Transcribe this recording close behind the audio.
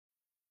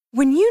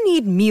When you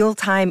need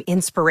mealtime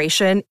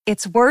inspiration,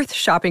 it's worth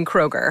shopping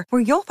Kroger,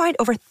 where you'll find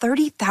over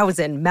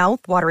 30,000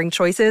 mouth-watering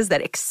choices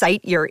that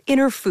excite your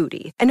inner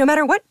foodie. And no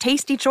matter what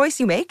tasty choice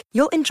you make,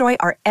 you'll enjoy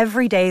our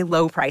everyday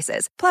low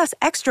prices, plus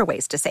extra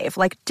ways to save,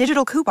 like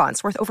digital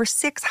coupons worth over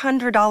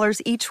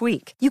 $600 each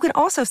week. You can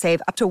also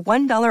save up to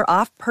 $1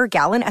 off per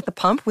gallon at the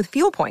pump with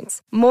fuel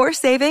points. More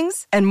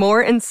savings and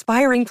more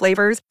inspiring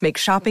flavors make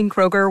shopping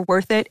Kroger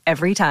worth it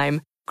every time.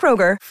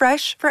 Kroger,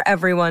 fresh for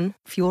everyone.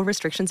 Fuel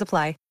restrictions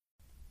apply.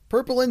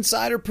 Purple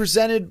Insider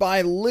presented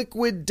by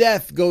Liquid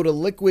Death. Go to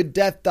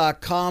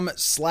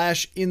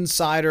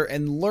liquiddeath.com/insider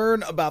and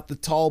learn about the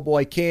Tall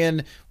Boy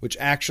can, which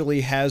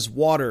actually has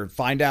water.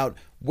 Find out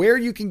where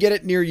you can get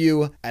it near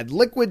you at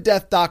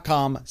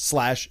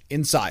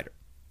liquiddeath.com/insider.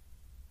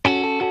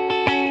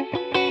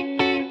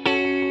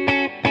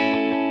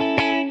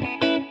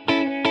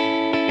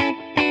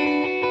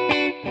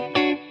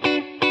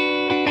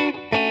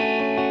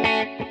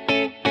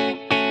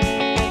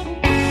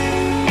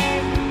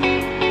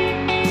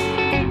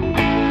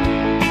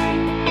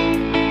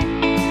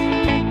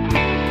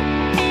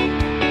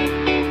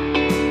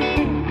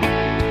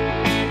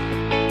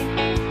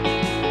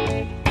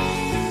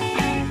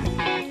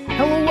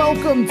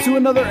 Welcome to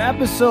another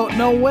episode.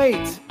 No,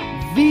 wait.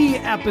 The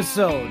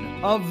episode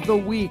of the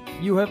week.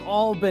 You have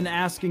all been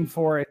asking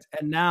for it,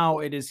 and now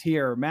it is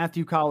here.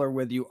 Matthew Collar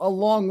with you,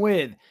 along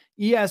with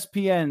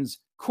ESPN's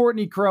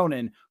Courtney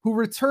Cronin, who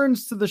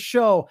returns to the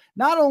show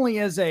not only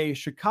as a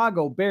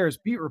Chicago Bears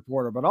beat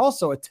reporter, but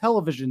also a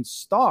television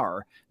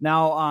star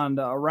now on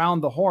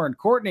Around the Horn.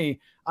 Courtney,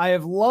 I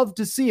have loved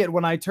to see it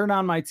when I turn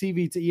on my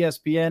TV to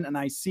ESPN and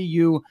I see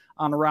you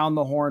on Around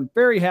the Horn.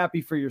 Very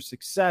happy for your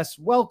success.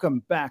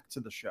 Welcome back to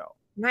the show.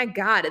 My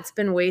God, it's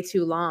been way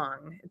too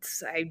long.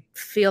 I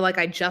feel like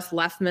I just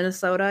left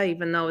Minnesota,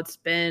 even though it's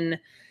been,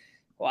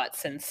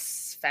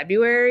 since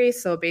February?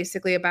 So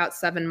basically about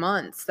 7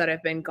 months that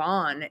I've been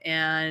gone.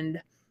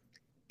 And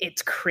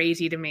it's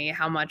crazy to me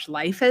how much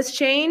life has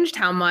changed,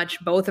 how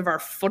much both of our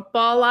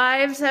football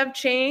lives have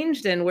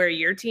changed, and where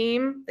your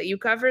team that you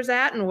cover is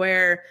at and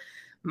where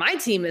my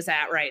team is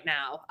at right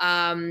now.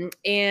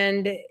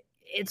 And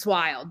it's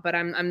wild, but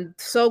I'm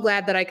so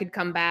glad that I could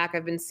come back.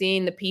 I've been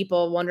seeing the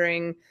people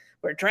wondering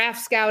where Draft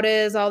Scout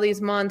is all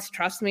these months.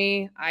 Trust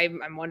me,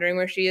 I'm wondering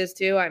where she is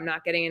too. I'm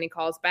not getting any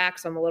calls back,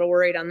 so I'm a little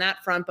worried on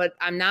that front, but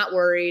I'm not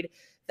worried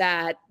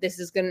that this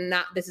is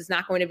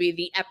not going to be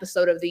the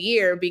episode of the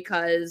year,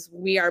 because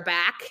we are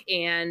back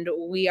and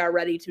we are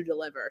ready to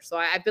deliver. So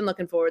I've been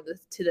looking forward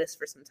to this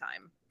for some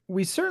time.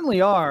 We certainly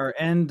are.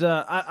 And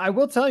I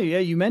will tell you,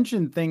 you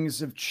mentioned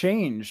things have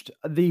changed.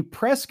 The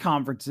press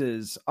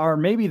conferences are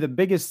maybe the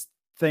biggest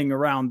thing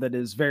around that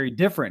is very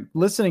different.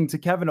 Listening to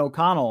Kevin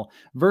O'Connell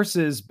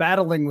versus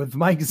battling with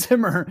Mike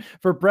Zimmer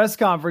for press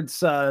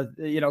conference,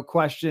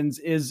 questions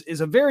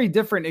is a very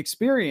different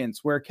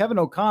experience, where Kevin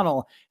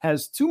O'Connell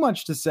has too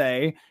much to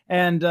say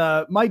and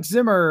Mike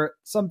Zimmer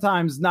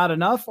sometimes not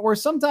enough, or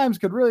sometimes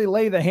could really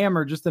lay the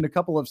hammer just in a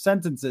couple of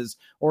sentences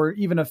or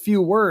even a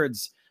few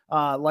words.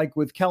 Like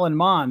with Kellen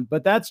Mond,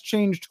 but that's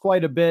changed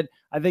quite a bit.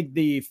 I think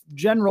the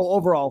general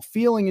overall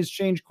feeling has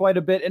changed quite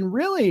a bit. And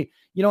really,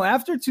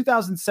 after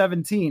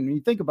 2017, when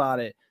you think about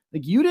it,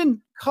 like, you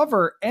didn't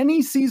cover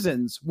any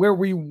seasons where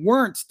we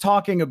weren't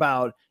talking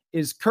about,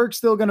 is Kirk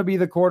still going to be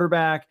the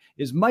quarterback?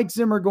 Is Mike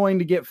Zimmer going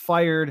to get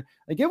fired?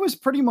 Like, it was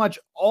pretty much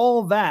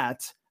all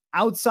that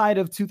outside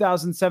of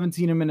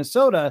 2017 in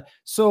Minnesota.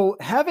 So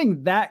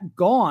having that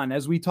gone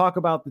as we talk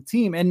about the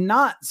team, and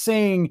not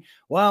saying,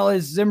 well,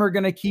 is Zimmer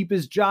going to keep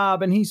his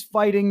job and he's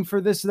fighting for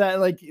this, that,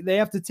 like, they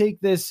have to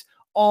take this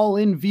all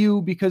in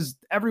view because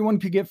everyone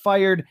could get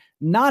fired.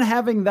 Not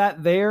having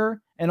that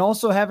there, and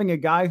also having a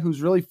guy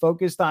who's really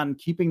focused on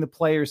keeping the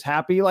players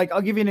happy. Like,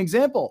 I'll give you an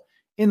example.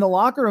 In the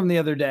locker room the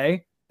other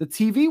day, the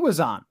TV was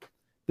on.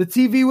 The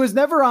TV was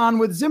never on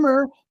with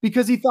Zimmer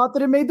because he thought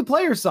that it made the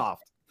players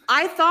soft.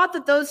 I thought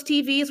that those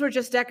TVs were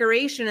just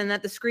decoration and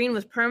that the screen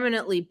was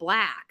permanently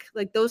black.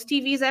 Like, those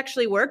TVs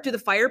actually work. Do the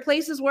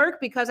fireplaces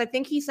work? Because I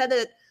think he thought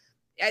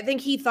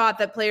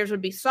that players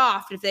would be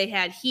soft if they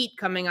had heat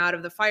coming out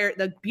of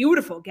the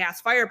beautiful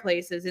gas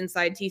fireplaces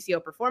inside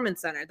TCO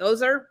Performance Center.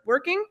 Those are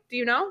working. Do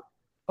you know?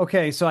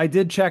 Okay, so I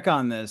did check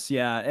on this.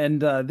 Yeah.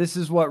 And this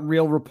is what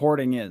real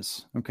reporting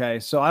is. Okay.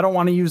 So I don't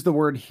want to use the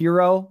word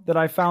hero that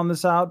I found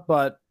this out,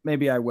 but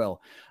maybe I will.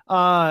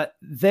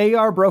 They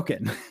are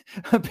broken.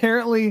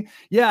 Apparently.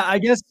 Yeah, I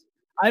guess,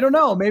 I don't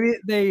know. Maybe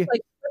they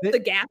the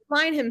gas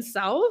line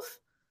himself.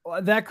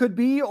 That could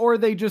be, or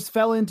they just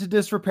fell into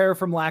disrepair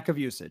from lack of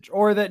usage,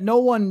 or that no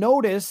one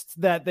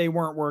noticed that they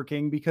weren't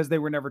working because they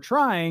were never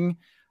trying.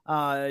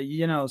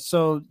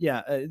 So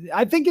yeah,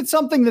 I think it's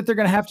something that they're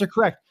going to have to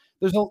correct.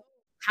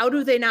 How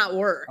do they not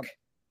work?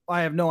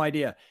 I have no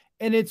idea.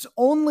 And it's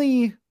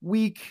only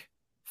week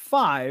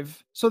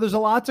 5. So there's a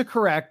lot to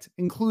correct,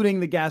 including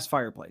the gas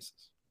fireplaces.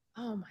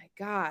 Oh my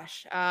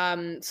gosh.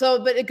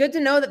 But good to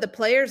know that the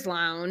players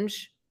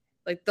lounge,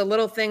 like the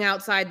little thing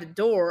outside the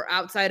door,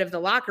 outside of the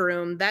locker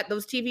room, that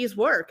those TVs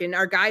work. And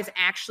are guys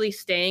actually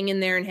staying in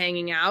there and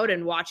hanging out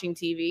and watching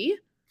TV?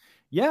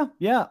 Yeah,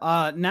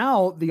 yeah.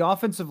 Now the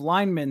offensive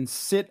linemen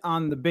sit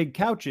on the big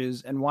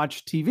couches and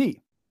watch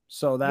TV.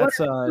 So What that's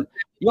bought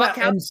yeah, and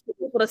couches for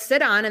people to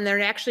sit on, and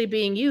they're actually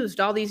being used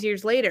all these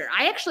years later.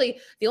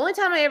 The only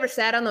time I ever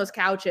sat on those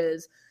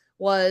couches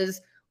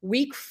was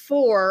week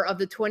 4 of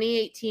the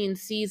 2018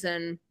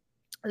 season.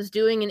 I was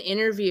doing an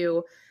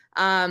interview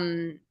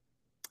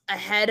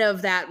ahead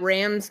of that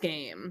Rams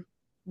game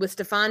with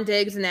Stephon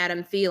Diggs and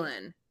Adam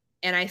Thielen.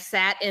 And I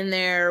sat in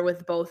there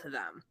with both of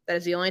them. That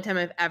is the only time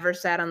I've ever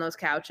sat on those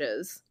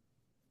couches.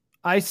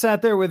 I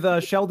sat there with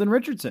Sheldon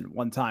Richardson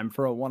one time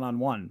for a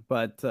one-on-one,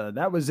 but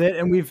that was it.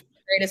 And we've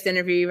Greatest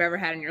interview you've ever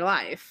had in your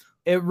life.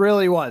 It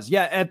really was.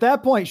 Yeah. At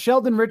that point,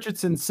 Sheldon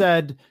Richardson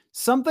said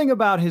something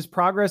about his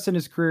progress in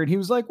his career. And he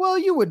was like, well,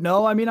 you would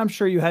know. I mean, I'm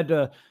sure you had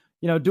to,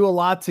 do a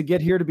lot to get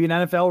here to be an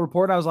NFL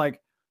reporter. I was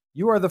like,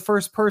 you are the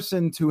first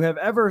person to have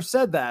ever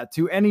said that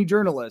to any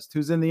journalist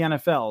who's in the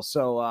NFL.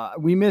 So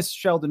we miss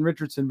Sheldon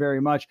Richardson very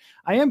much.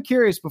 I am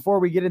curious before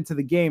we get into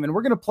the game, and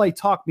we're going to play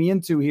Talk Me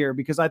Into here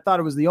because I thought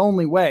it was the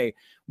only way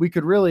we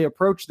could really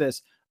approach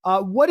this.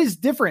 What is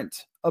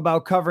different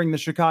about covering the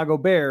Chicago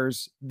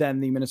Bears than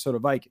the Minnesota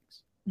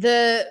Vikings?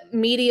 The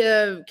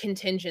media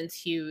contingent's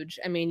huge.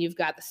 I mean, you've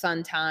got the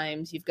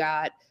Sun-Times, you've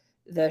got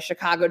the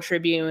Chicago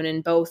Tribune,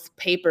 and both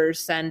papers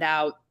send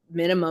out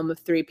minimum of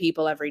 3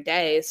 people every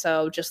day.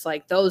 So just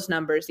like those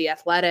numbers, The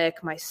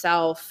Athletic,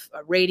 myself,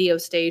 a radio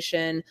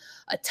station,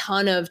 a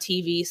ton of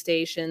TV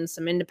stations,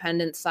 some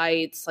independent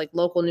sites, like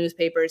local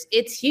newspapers,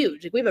 it's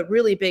huge. Like we have a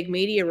really big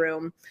media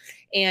room,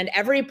 and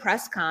every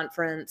press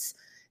conference,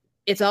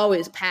 it's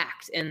always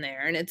packed in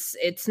there. And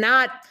it's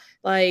not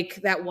like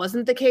that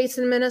wasn't the case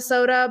in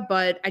Minnesota,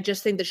 but I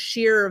just think the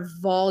sheer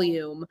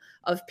volume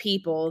of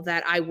people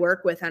that I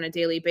work with on a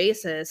daily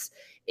basis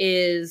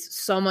is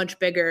so much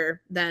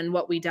bigger than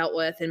what we dealt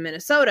with in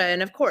Minnesota.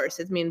 And of course,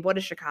 I mean, what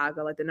is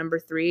Chicago, like the number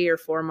 3 or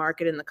 4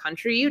 market in the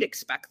country? You'd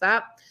expect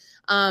that.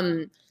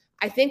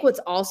 I think what's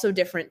also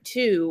different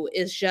too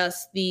is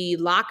just the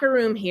locker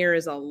room here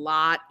is a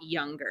lot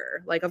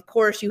younger. Like, of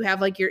course, you have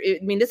like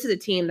this is a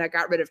team that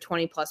got rid of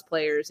 20 plus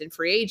players in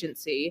free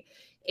agency,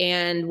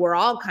 and we're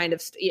all kind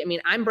of,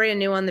 I'm brand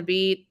new on the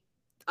beat.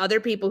 Other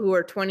people who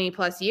are 20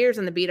 plus years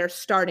on the beat are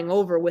starting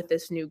over with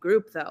this new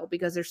group though,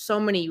 because there's so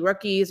many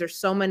rookies, there's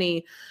so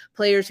many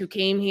players who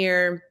came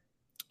here,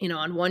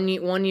 on one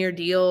year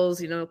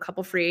deals, a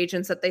couple free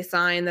agents that they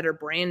signed that are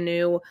brand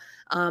new.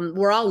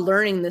 We're all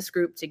learning this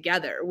group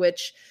together,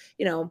 which,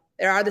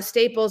 there are the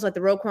staples like the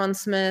Roquan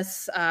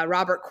Smiths,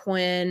 Robert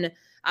Quinn.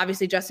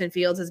 Obviously, Justin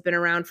Fields has been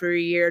around for a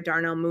year.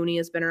 Darnell Mooney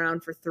has been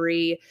around for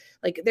 3.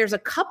 Like, there's a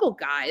couple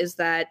guys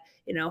that,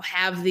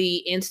 have the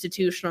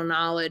institutional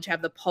knowledge,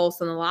 have the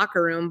pulse in the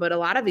locker room, but a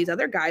lot of these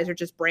other guys are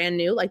just brand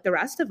new like the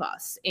rest of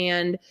us.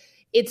 And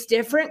it's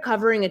different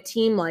covering a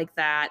team like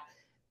that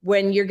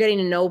when you're getting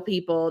to know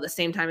people at the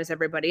same time as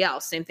everybody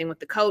else. Same thing with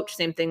the coach,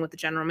 same thing with the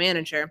general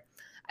manager.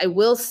 I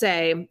will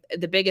say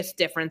the biggest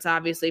difference,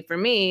 obviously, for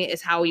me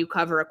is how you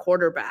cover a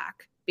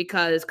quarterback,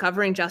 because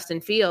covering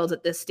Justin Fields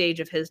at this stage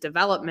of his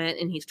development,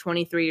 and he's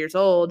 23 years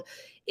old,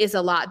 is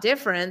a lot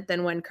different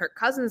than when Kirk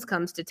Cousins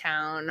comes to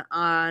town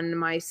on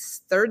my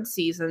 3rd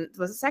season.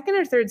 Was it 2nd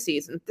or 3rd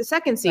season? The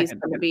 2nd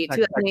season would be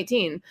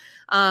 2018.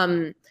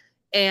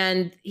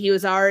 And he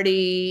was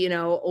already,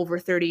 over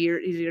 30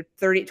 years, he's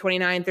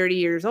 29, 30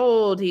 years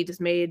old. He just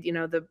made,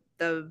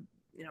 the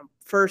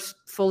first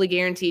fully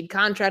guaranteed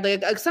contract,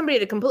 like somebody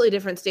at a completely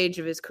different stage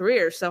of his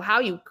career. So how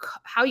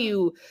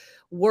you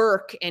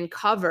work and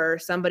cover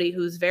somebody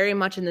who's very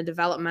much in the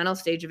developmental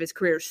stage of his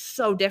career is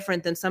so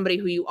different than somebody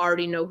who you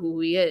already know who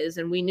he is.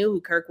 And we knew who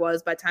Kirk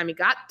was by the time he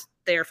got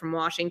there from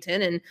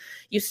Washington, and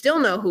you still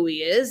know who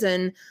he is.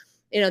 And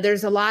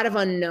there's a lot of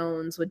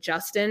unknowns with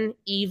Justin,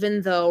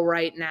 even though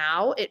right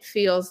now it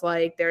feels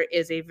like there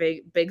is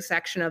a big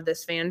section of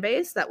this fan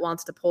base that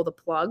wants to pull the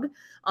plug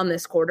on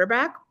this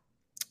quarterback,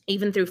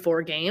 even through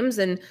 4 games.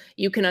 And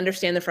you can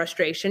understand the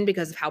frustration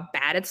because of how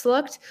bad it's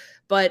looked.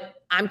 But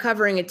I'm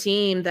covering a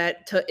team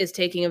that is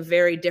taking a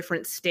very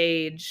different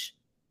stage,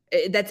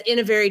 that's in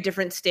a very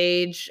different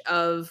stage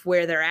of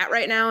where they're at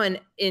right now,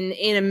 and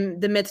in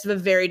the midst of a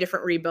very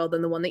different rebuild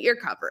than the one that you're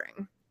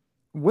covering.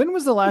 When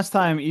was the last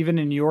time, even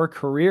in your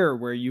career,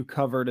 where you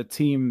covered a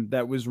team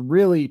that was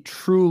really,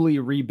 truly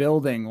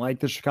rebuilding like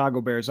the Chicago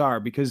Bears are?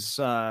 Because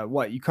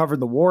you covered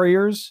the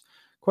Warriors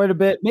quite a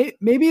bit.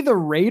 Maybe the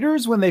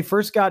Raiders when they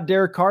first got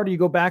Derek Carr. Do you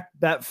go back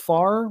that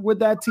far with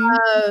that team?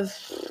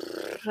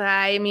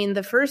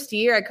 The first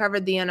year I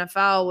covered the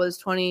NFL was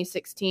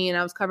 2016.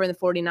 I was covering the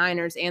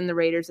 49ers and the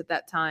Raiders at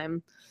that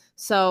time.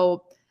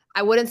 So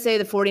I wouldn't say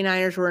the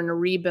 49ers were in a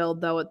rebuild,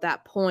 though, at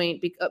that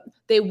point. Because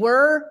they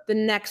were the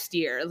next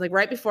year, like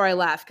right before I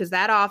left, because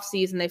that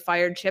offseason they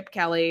fired Chip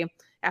Kelly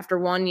after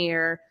 1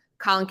 year.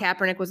 Colin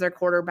Kaepernick was their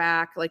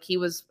quarterback. Like, he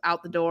was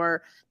out the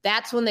door.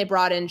 That's when they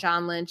brought in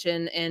John Lynch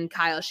and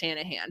Kyle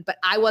Shanahan. But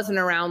I wasn't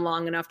around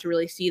long enough to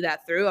really see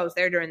that through. I was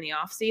there during the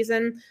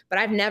offseason. But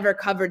I've never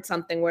covered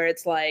something where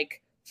it's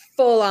like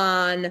full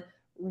on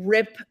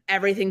rip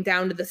everything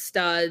down to the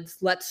studs.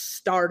 Let's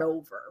start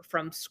over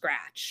from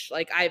scratch.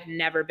 Like, I've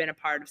never been a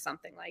part of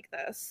something like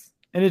this.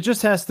 And it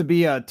just has to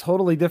be a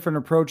totally different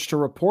approach to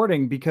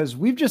reporting, because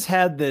we've just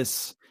had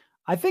this,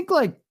 I think,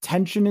 like,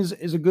 tension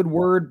is a good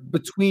word,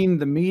 between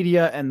the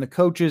media and the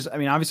coaches. I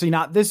mean, obviously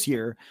not this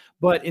year,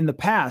 but in the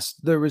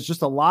past, there was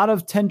just a lot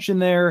of tension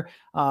there.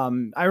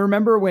 I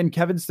remember when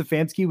Kevin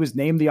Stefanski was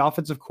named the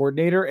offensive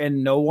coordinator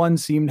and no one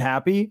seemed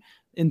happy,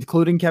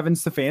 including Kevin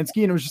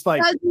Stefanski. And it was just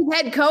like, the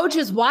head coach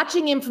is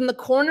watching him from the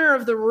corner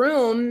of the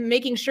room,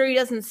 making sure he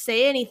doesn't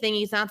say anything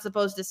he's not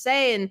supposed to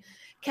say. And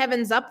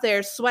Kevin's up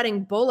there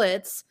sweating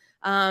bullets,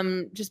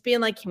 just being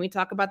like, can we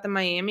talk about the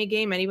Miami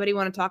game? Anybody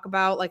want to talk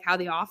about like how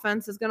the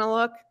offense is going to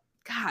look?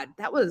 God,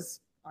 that was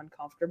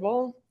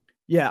uncomfortable.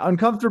 Yeah,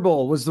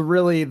 uncomfortable was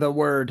really the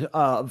word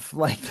of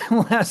like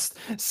the last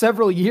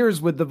several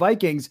years with the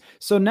Vikings.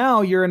 So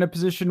now you're in a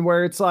position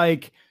where it's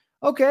like,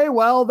 okay,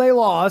 well, they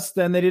lost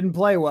and they didn't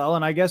play well,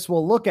 and I guess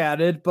we'll look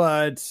at it,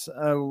 but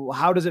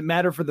how does it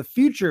matter for the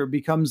future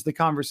becomes the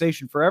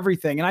conversation for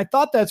everything. And I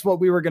thought that's what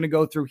we were going to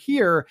go through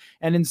here.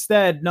 And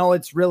instead, no,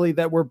 it's really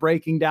that we're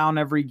breaking down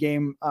every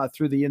game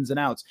through the ins and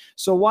outs.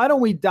 So why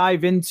don't we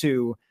dive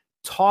into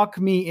Talk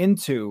Me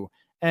Into?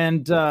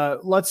 And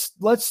let's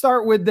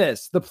start with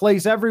this, the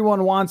place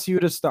everyone wants you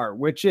to start,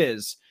 which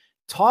is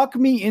talk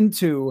me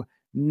into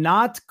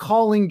not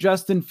calling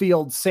Justin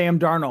Fields Sam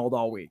Darnold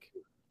all week.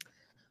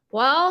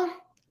 Well,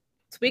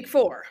 it's week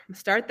 4.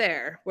 Start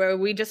there, where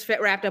we just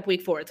wrapped up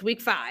week 4. It's week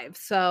 5.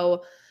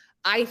 So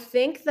I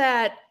think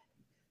that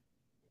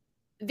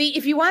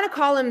if you want to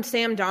call him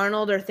Sam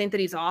Darnold or think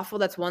that he's awful,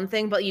 that's one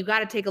thing, but you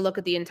got to take a look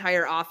at the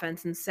entire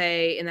offense and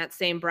say in that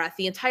same breath,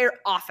 the entire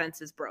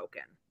offense is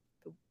broken.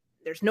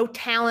 There's no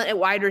talent at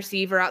wide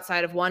receiver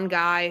outside of one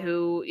guy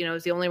who,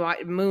 is the only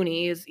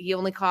Mooney. He's the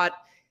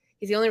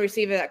only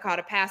receiver that caught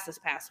a pass this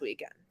past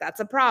weekend. That's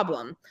a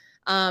problem.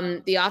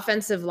 The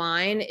offensive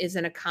line is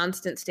in a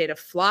constant state of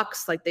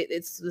flux. Like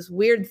it's this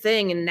weird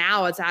thing, and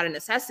now it's out of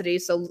necessity.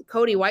 So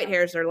Cody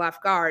Whitehair is their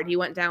left guard. He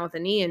went down with a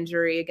knee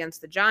injury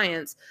against the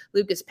Giants.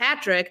 Lucas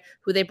Patrick,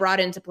 who they brought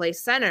in to play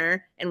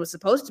center and was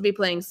supposed to be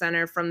playing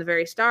center from the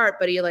very start,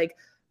 but he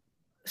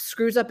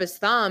screws up his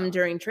thumb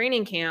during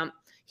training camp.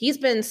 He's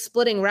been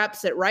splitting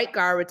reps at right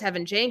guard with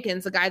Tevin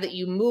Jenkins, the guy that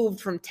you moved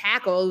from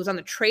tackle, who was on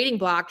the trading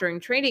block during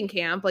training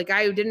camp, like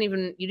guy who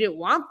you didn't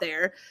want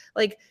there.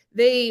 Like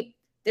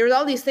there was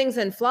all these things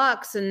in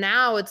flux. And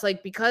now it's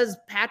like, because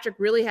Patrick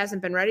really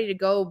hasn't been ready to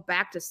go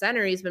back to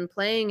center, he's been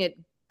playing at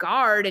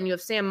guard, and you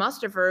have Sam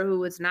Mustipher,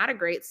 who is not a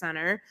great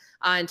center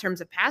in terms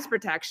of pass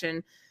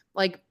protection.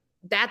 Like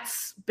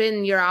that's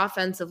been your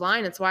offensive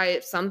line. It's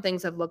why some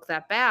things have looked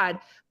that bad.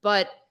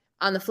 But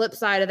on the flip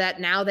side of that,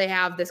 now they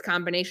have this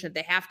combination that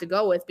they have to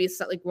go with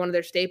because like one of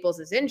their staples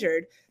is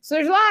injured. So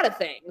there's a lot of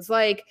things.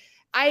 Like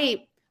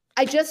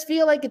I just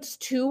feel like it's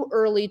too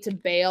early to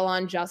bail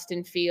on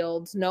Justin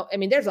Fields. No, I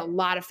mean, there's a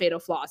lot of fatal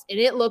flaws, and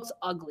it looks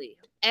ugly.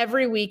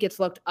 Every week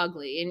it's looked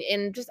ugly.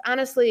 And just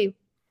honestly,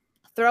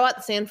 throw out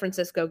the San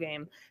Francisco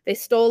game. They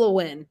stole a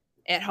win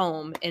at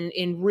home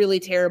in really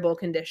terrible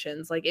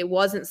conditions. Like it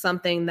wasn't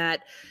something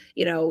that,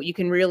 you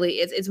can really,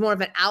 it's more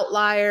of an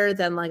outlier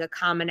than like a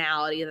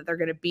commonality that they're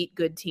going to beat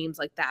good teams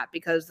like that,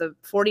 because the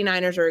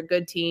 49ers are a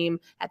good team.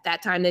 At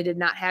that time, they did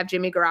not have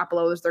Jimmy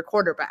Garoppolo as their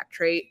quarterback.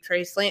 Trey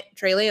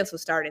Lance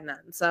was starting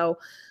then. So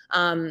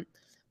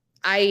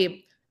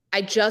I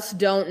just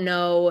don't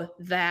know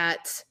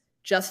that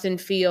Justin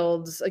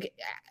Fields, like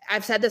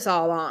I've said this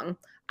all along,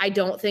 I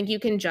don't think you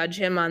can judge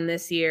him on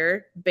this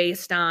year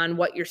based on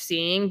what you're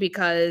seeing,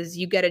 because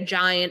you get a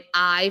giant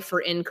I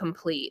for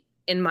incomplete,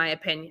 in my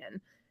opinion.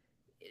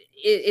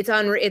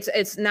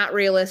 It's not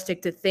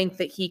realistic to think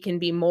that he can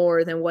be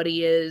more than what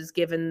he is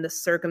given the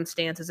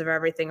circumstances of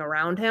everything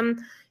around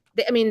him.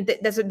 I mean,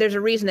 there's a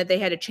reason that they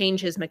had to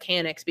change his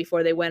mechanics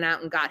before they went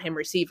out and got him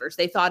receivers.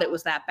 They thought it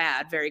was that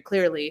bad very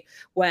clearly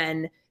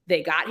when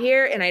they got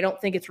here. And I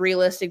don't think it's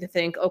realistic to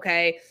think,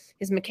 okay,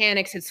 his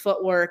mechanics, his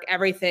footwork,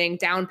 everything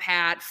down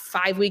pat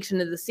 5 weeks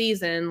into the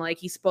season, like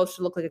he's supposed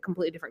to look like a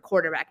completely different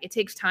quarterback. It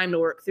takes time to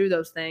work through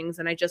those things.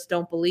 And I just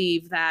don't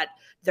believe that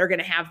they're going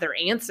to have their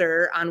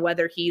answer on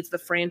whether he's the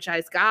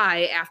franchise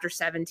guy after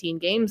 17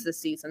 games this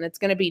season. It's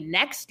going to be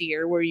next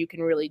year where you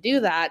can really do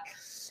that.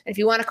 If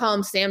you want to call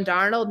him Sam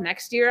Darnold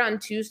next year on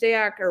Tuesday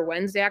or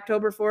Wednesday,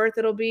 October 4th,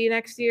 it'll be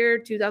next year,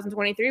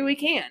 2023. We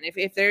can,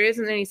 if there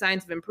isn't any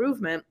signs of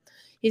improvement.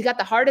 He's got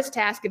the hardest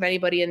task of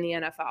anybody in the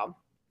NFL.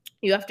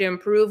 You have to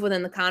improve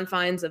within the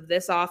confines of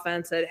this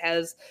offense that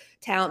has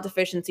talent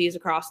deficiencies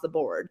across the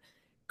board.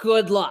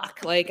 Good luck.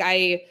 Like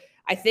I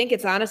think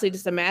it's honestly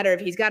just a matter of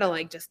he's got to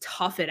like just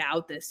tough it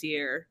out this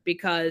year,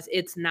 because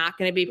it's not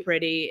going to be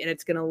pretty, and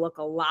it's going to look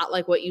a lot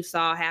like what you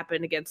saw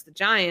happen against the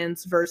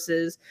Giants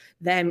versus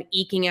them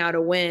eking out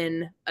a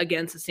win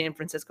against the San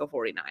Francisco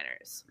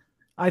 49ers.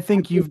 I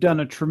think you've done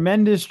a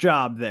tremendous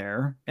job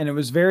there, and it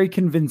was very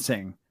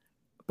convincing,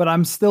 but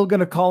I'm still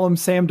going to call him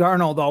Sam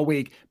Darnold all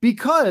week,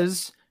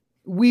 because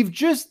we've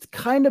just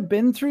kind of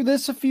been through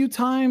this a few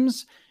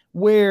times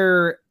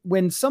where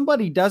when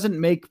somebody doesn't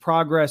make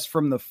progress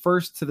from the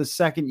first to the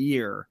second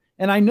year,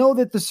 and I know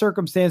that the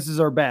circumstances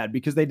are bad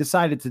because they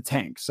decided to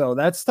tank, so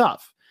that's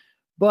tough.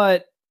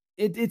 But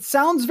it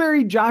sounds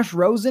very Josh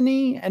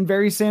Rosen-y and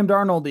very Sam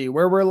Darnold-y,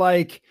 where we're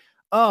like,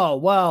 oh,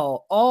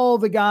 well, all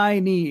the guy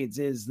needs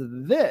is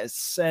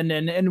this.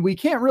 And we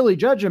can't really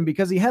judge him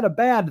because he had a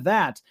bad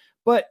that.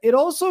 But it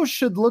also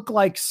should look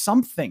like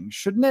something,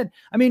 shouldn't it?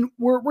 I mean,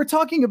 we're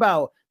talking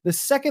about the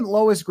second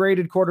lowest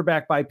graded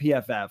quarterback by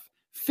PFF,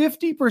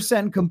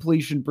 50%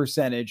 completion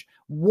percentage,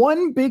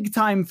 one big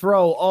time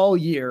throw all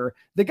year.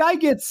 The guy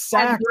gets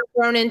sacked.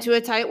 Thrown into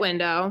a tight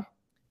window.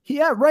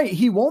 Yeah, right.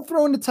 He won't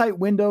throw into tight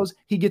windows.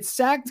 He gets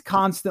sacked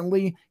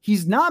constantly.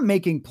 He's not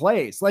making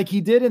plays like he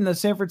did in the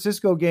San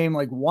Francisco game,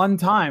 like one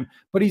time,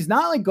 but he's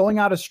not like going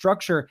out of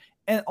structure.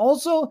 And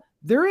also,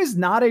 there is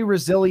not a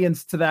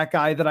resilience to that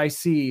guy that I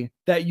see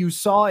that you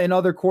saw in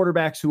other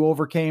quarterbacks who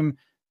overcame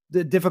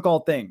the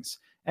difficult things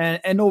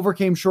and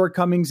overcame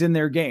shortcomings in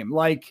their game,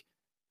 like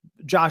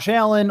Josh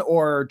Allen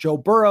or Joe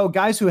Burrow,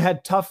 guys who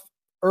had tough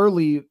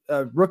early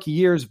rookie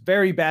years,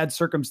 very bad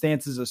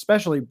circumstances,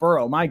 especially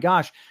Burrow. My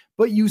gosh.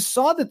 But you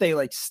saw that they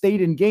like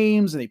stayed in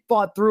games and they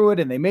fought through it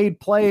and they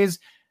made plays.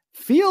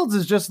 Fields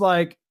is just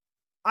like,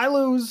 I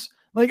lose.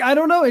 Like, I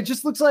don't know. It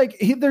just looks like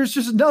there's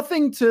just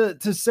nothing to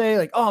say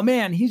like, oh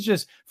man, he's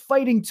just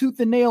fighting tooth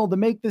and nail to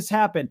make this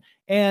happen.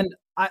 And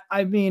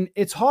I mean,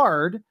 it's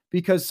hard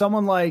because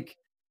someone like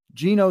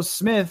Geno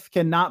Smith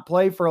cannot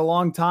play for a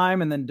long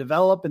time and then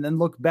develop and then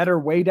look better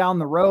way down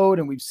the road.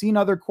 And we've seen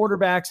other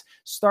quarterbacks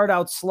start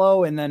out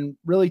slow and then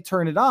really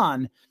turn it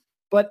on.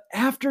 But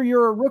after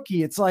you're a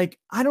rookie, it's like,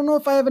 I don't know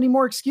if I have any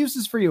more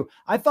excuses for you.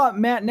 I thought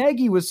Matt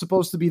Nagy was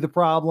supposed to be the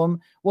problem.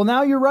 Well,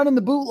 now you're running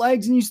the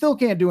bootlegs and you still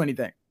can't do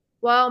anything.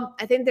 Well,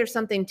 I think there's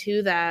something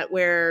to that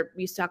where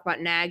you talk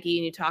about Nagy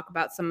and you talk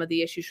about some of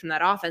the issues from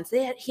that offense.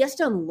 He has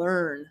to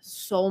unlearn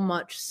so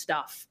much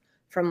stuff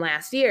from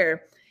last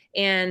year.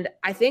 And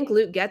I think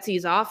Luke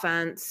Getsy's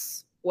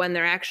offense, when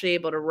they're actually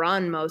able to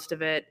run most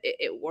of it,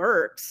 it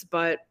works.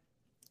 But,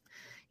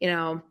 you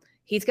know,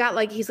 he's got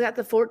the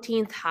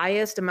 14th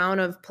highest amount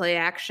of play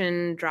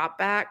action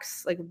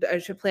dropbacks,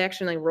 play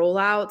action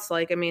rollouts.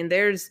 Like, I mean,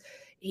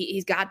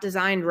 he's got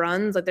designed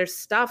runs. Like, there's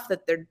stuff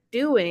that they're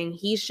doing.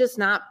 He's just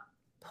not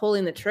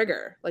pulling the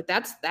trigger. Like,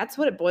 that's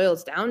what it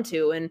boils down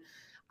to. And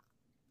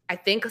I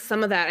think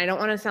some of that, I don't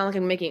want to sound like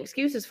I'm making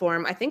excuses for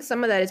him. I think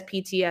some of that is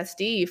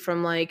PTSD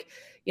from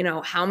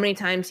how many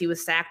times he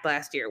was sacked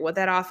last year, what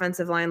that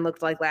offensive line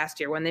looked like last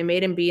year when they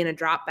made him be in a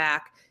drop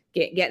back.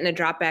 Get in a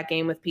drop back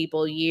game with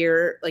people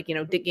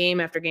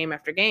game after game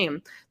after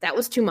game. That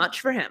was too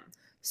much for him.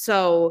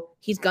 So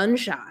he's gun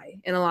shy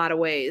in a lot of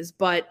ways,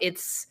 but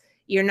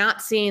you're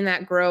not seeing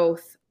that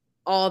growth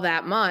all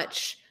that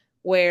much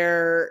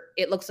where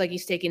it looks like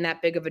he's taking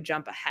that big of a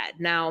jump ahead.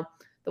 Now,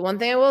 the one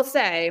thing I will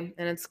say,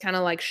 and it's kind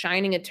of like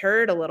shining a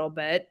turd a little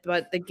bit,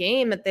 but the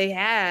game that they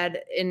had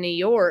in New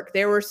York,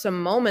 there were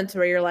some moments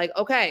where you're like,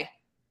 okay,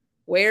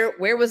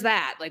 Where was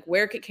that? Like,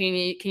 where can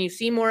you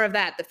see more of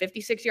that? The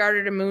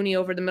 56-yarder to Mooney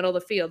over the middle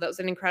of the field. That was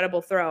an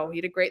incredible throw. He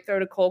had a great throw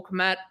to Cole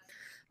Kmet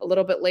a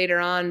little bit later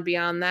on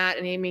beyond that.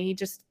 And I mean,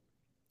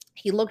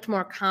 he looked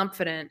more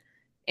confident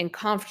and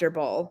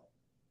comfortable,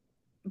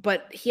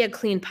 but he had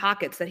clean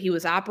pockets that he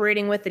was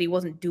operating with that he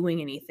wasn't doing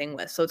anything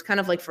with. So it's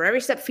kind of like for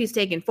every step he's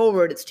taking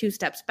forward, it's 2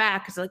 steps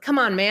back. It's like, come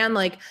on, man.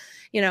 Like,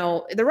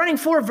 they're running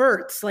 4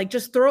 verts. Like,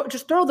 just throw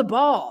the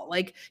ball.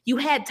 Like, you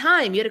had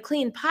time. You had a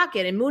clean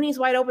pocket, and Mooney's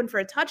wide open for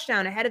a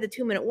touchdown ahead of the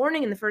 2-minute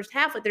warning in the first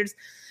half. Like,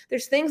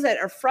 there's things that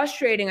are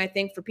frustrating, I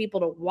think, for people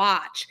to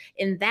watch,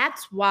 and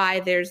that's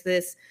why there's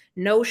this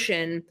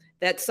notion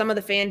that some of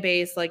the fan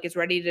base is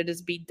ready to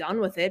just be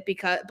done with it.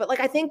 But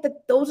I think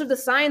that those are the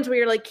signs where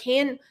you're like,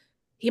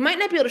 he might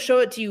not be able to show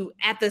it to you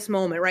at this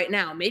moment right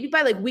now. Maybe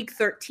by week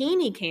 13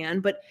 he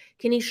can, but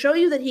can he show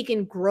you that he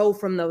can grow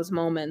from those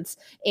moments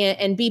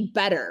and be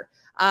better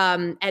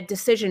at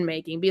decision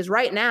making? Because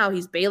right now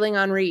he's bailing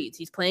on reads.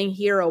 He's playing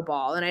hero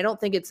ball. And I don't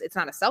think it's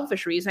not a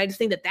selfish reason. I just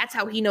think that that's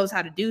how he knows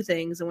how to do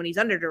things. And when he's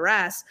under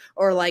duress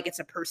or it's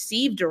a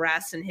perceived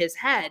duress in his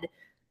head,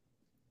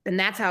 then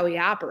that's how he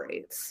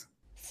operates.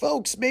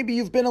 Folks, maybe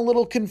you've been a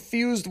little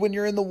confused when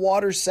you're in the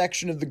water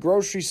section of the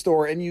grocery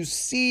store and you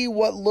see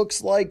what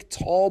looks like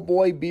tall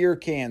boy beer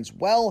cans.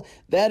 Well,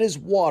 that is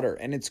water,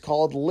 and it's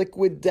called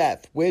Liquid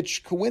Death,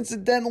 which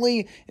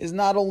coincidentally is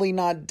not only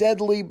not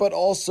deadly, but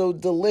also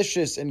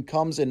delicious and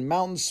comes in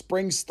Mountain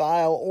Spring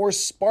style or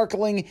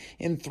sparkling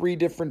in 3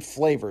 different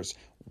flavors.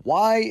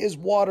 Why is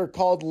water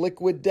called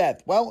Liquid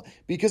Death? Well,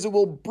 because it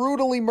will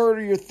brutally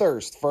murder your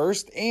thirst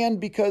first, and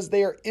because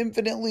they are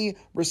infinitely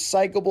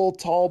recyclable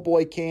tall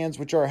boy cans,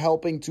 which are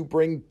helping to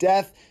bring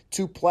death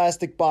to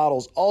plastic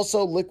bottles.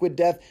 Also, Liquid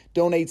Death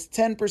donates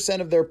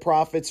 10% of their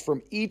profits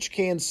from each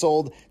can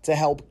sold to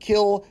help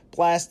kill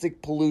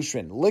plastic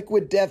pollution.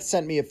 Liquid Death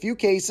sent me a few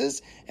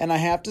cases, and I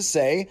have to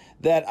say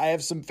that I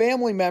have some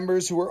family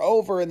members who were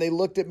over and they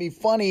looked at me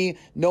funny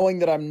knowing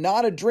that I'm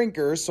not a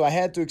drinker, so I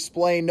had to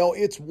explain, no,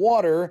 it's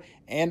water,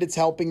 and it's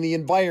helping the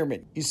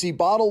environment. You see,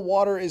 bottled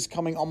water is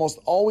coming almost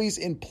always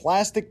in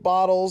plastic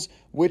bottles,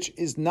 which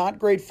is not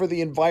great for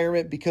the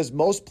environment because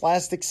most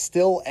plastic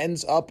still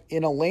ends up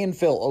in a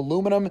landfill.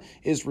 Aluminum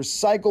is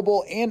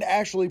recyclable and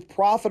actually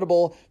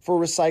profitable for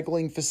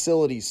recycling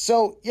facilities.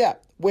 So yeah,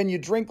 when you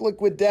drink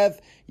Liquid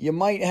Death, you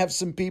might have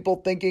some people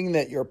thinking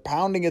that you're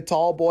pounding a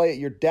tall boy at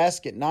your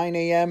desk at 9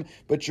 a.m.,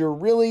 but you're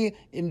really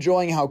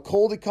enjoying how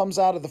cold it comes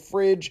out of the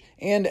fridge.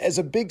 And as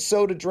a big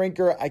soda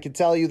drinker, I can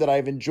tell you that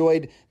I've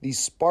enjoyed the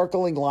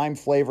sparkling lime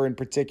flavor in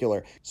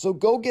particular. So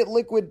go get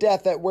Liquid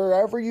Death at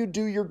wherever you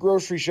do your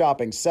grocery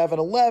shopping,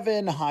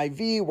 7-Eleven,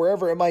 Hy-Vee,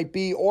 wherever it might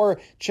be, or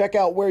check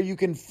out where you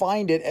can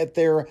find it at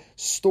their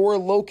store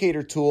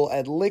locator tool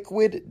at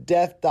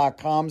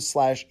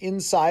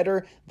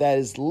liquiddeath.com/insider. That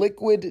is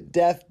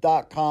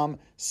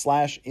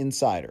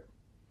liquiddeath.com/insider.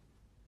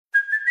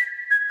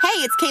 Hey,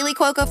 it's Kaylee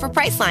Cuoco for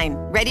Priceline.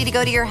 Ready to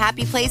go to your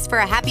happy place for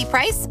a happy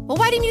price? Well,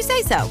 why didn't you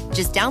say so?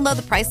 Just download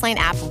the Priceline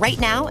app right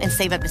now and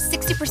save up to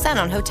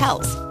 60% on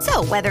hotels.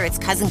 So whether it's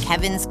Cousin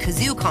Kevin's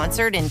Kazoo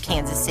Concert in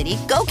Kansas City,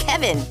 go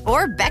Kevin,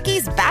 or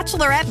Becky's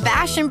Bachelorette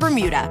Bash in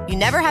Bermuda, you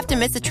never have to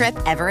miss a trip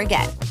ever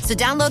again. So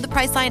download the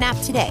Priceline app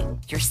today.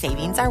 Your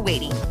savings are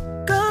waiting.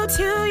 Go to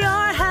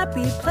your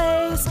happy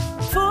place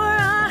for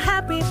a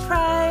happy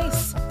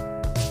price.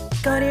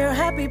 Go to your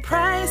happy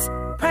price,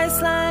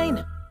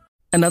 Priceline.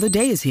 Another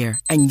day is here,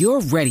 and you're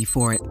ready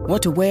for it.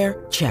 What to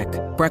wear? Check.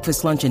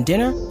 Breakfast, lunch, and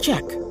dinner?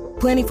 Check.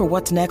 Planning for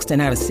what's next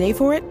and how to save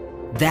for it?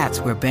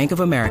 That's where Bank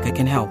of America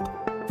can help.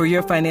 For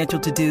your financial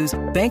to-dos,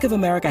 Bank of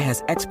America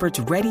has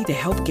experts ready to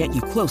help get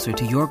you closer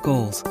to your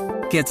goals.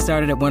 Get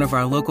started at one of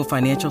our local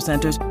financial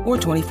centers or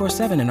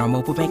 24/7 in our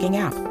mobile banking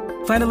app.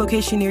 Find a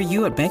location near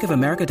you at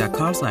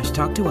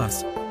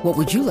bankofamerica.com/talktous. What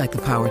would you like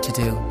the power to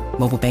do?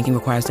 Mobile banking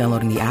requires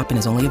downloading the app and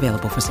is only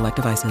available for select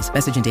devices.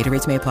 Message and data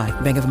rates may apply.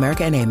 Bank of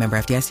America NA, member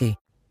FDIC.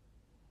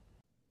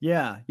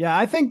 Yeah.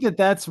 I think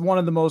that's one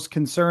of the most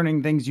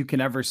concerning things you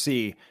can ever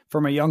see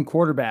from a young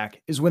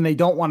quarterback is when they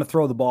don't want to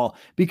throw the ball,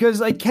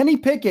 because like Kenny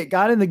Pickett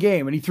got in the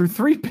game and he threw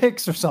 3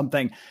 picks or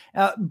something.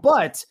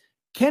 But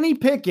Kenny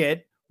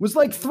Pickett was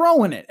like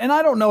throwing it. And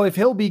I don't know if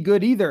he'll be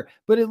good either,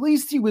 but at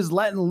least he was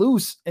letting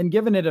loose and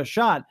giving it a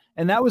shot.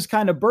 And that was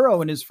kind of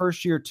Burrow in his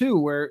first year too,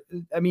 where,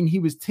 I mean, he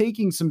was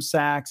taking some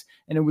sacks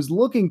and it was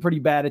looking pretty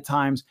bad at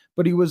times,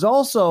 but he was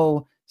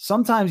also,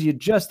 sometimes you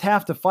just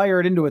have to fire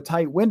it into a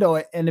tight window.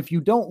 And if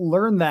you don't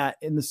learn that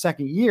in the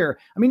second year,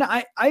 I mean,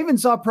 I even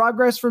saw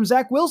progress from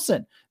Zach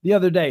Wilson the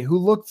other day, who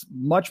looked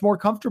much more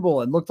comfortable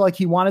and looked like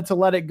he wanted to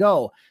let it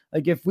go.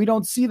 Like if we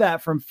don't see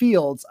that from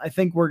Fields, I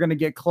think we're going to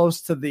get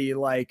close to the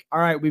like, all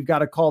right, we've got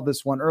to call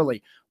this one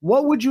early.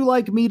 What would you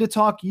like me to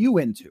talk you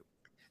into?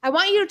 I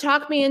want you to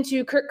talk me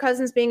into Kirk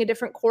Cousins being a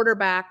different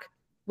quarterback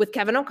with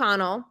Kevin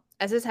O'Connell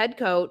as his head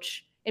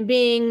coach and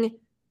being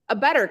a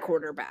better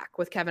quarterback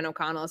with Kevin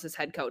O'Connell as his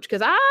head coach.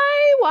 Because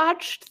I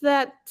watched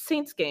that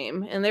Saints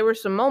game and there were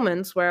some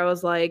moments where I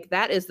was like,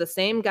 that is the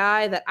same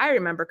guy that I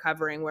remember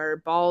covering, where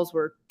balls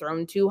were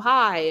thrown too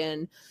high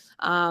and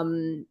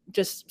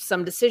just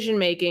some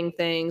decision-making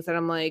things that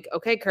I'm like,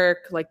 okay,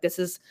 Kirk, like this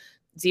is,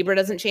 zebra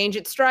doesn't change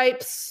its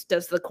stripes.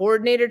 Does the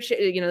coordinator,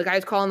 the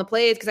guy's calling the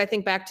plays? Because I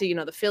think back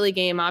to, the Philly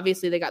game,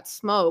 obviously they got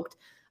smoked.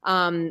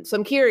 So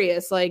I'm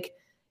curious, like,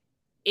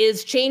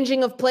 is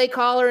changing of play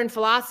caller and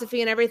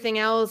philosophy and everything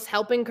else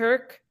helping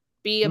Kirk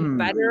be a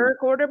better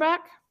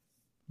quarterback?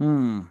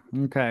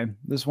 Okay.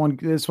 This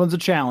one's a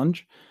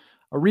challenge,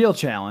 a real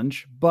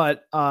challenge,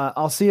 but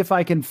I'll see if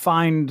I can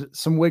find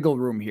some wiggle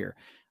room here.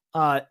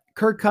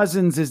 Kirk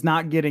Cousins is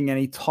not getting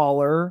any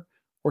taller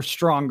or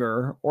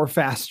stronger or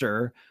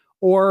faster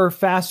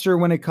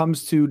when it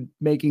comes to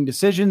making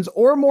decisions,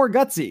 or more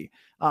gutsy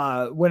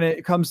when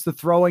it comes to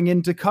throwing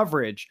into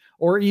coverage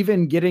or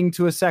even getting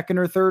to a second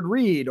or third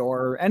read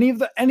or any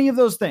of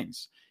those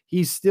things.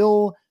 He's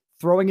still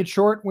throwing it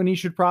short when he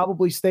should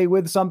probably stay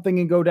with something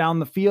and go down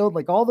the field.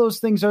 Like all those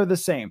things are the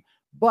same.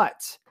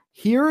 But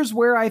here's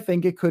where I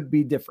think it could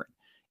be different.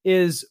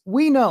 Is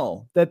we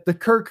know that the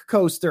Kirk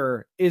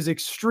coaster is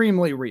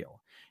extremely real,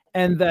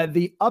 and that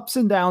the ups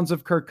and downs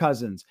of Kirk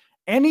Cousins,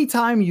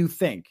 anytime you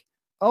think,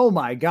 oh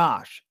my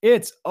gosh,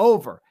 it's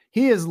over,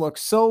 he has looked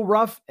so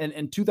rough,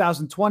 and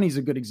 2020 is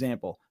a good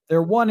example.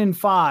 They're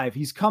 1-5.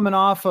 He's coming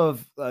off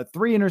of a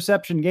 3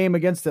 interception game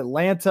against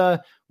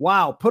Atlanta.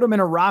 Wow, put him in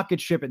a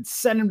rocket ship and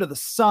send him to the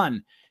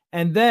sun.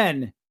 And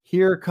then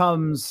here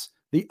comes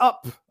the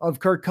up of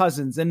Kirk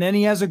Cousins, and then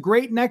he has a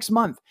great next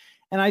month.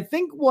 And I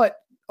think what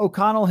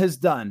O'Connell has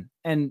done,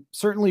 and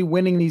certainly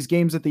winning these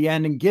games at the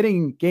end and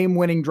getting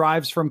game-winning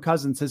drives from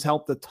Cousins has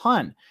helped a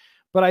ton.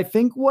 But I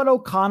think what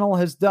O'Connell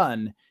has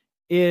done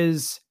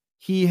is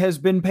he has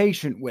been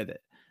patient with it.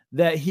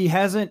 That he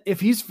hasn't, if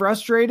he's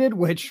frustrated,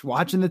 which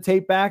watching the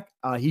tape back,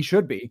 he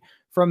should be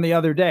from the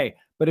other day.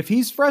 But if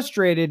he's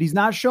frustrated, he's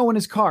not showing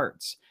his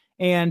cards.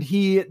 And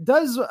he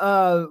does,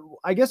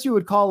 I guess you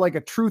would call like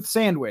a truth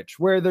sandwich,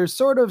 where there's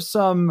sort of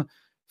some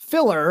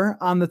filler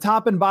on the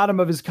top and bottom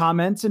of his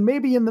comments, and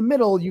maybe in the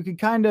middle you can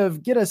kind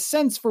of get a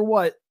sense for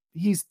what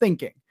he's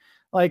thinking.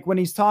 Like when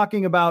he's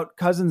talking about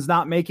Cousins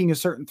not making a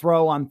certain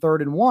throw on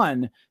 3rd and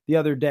 1 the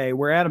other day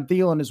where Adam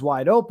Thielen is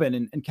wide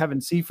open, and Kevin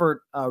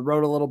Seifert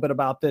wrote a little bit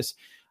about this.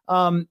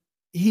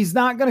 He's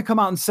not going to come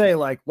out and say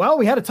like, well,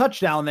 we had a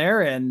touchdown there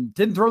and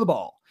didn't throw the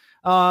ball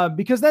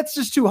because that's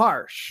just too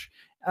harsh.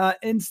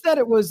 Instead,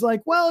 it was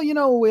like, well,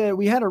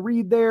 we had a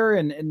read there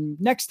and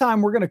next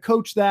time we're going to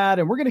coach that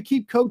and we're going to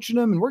keep coaching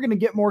them and we're going to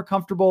get more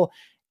comfortable.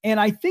 And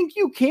I think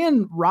you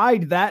can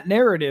ride that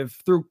narrative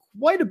through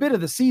quite a bit of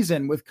the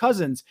season with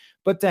Cousins,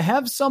 but to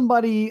have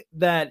somebody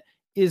that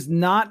is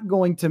not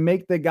going to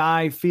make the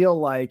guy feel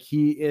like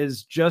he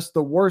is just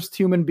the worst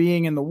human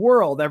being in the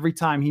world every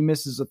time he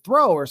misses a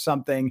throw or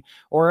something,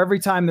 or every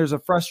time there's a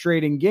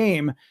frustrating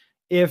game.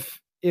 If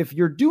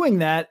you're doing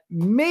that,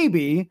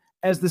 maybe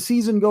as the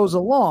season goes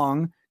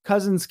along,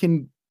 Cousins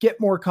can get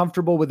more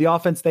comfortable with the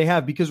offense they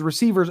have because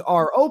receivers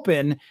are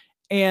open.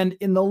 And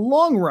in the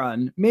long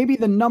run, maybe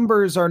the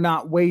numbers are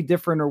not way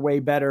different or way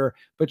better,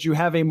 but you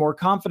have a more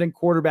confident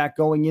quarterback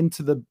going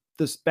into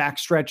this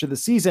backstretch of the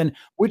season,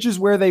 which is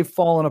where they've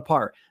fallen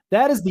apart.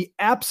 That is the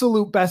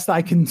absolute best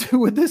I can do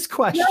with this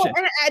question. No,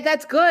 and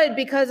that's good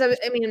because I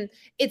mean,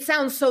 it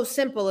sounds so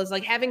simple as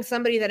like having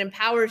somebody that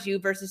empowers you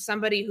versus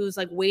somebody who's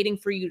like waiting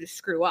for you to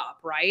screw up,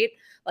 right?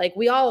 Like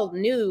we all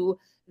knew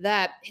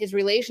that his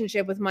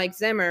relationship with Mike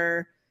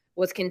Zimmer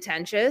was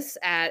contentious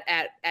at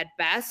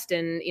best.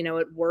 And,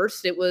 at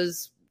worst, it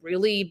was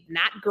really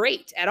not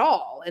great at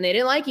all. And they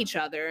didn't like each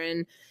other.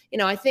 And,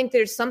 I think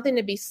there's something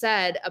to be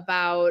said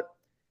about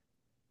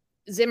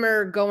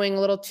Zimmer going a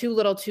little too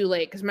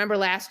late. Because remember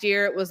last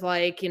year, it was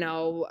like,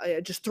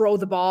 just throw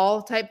the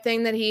ball type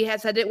thing that he had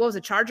said. What was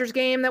a Chargers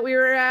game that we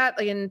were at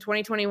like in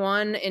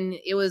 2021? And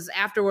it was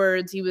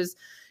afterwards,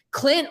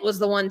 Clint was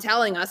the one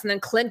telling us. And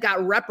then Clint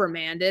got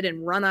reprimanded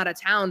and run out of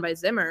town by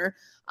Zimmer.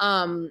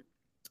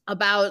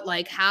 About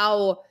like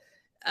how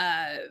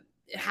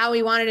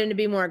he wanted him to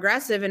be more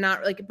aggressive and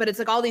not like, but it's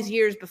like all these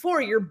years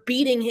before you're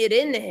beating it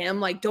into him,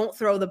 like don't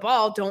throw the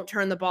ball, don't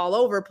turn the ball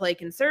over, play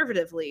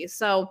conservatively.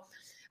 So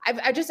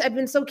I've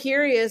been so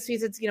curious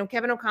because it's,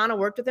 Kevin O'Connell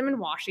worked with him in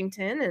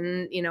Washington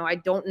and, I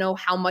don't know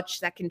how much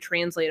that can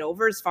translate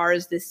over as far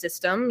as this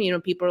system,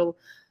 people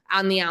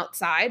on the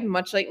outside,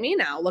 much like me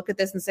now, look at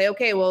this and say,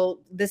 okay,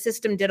 well, the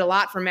system did a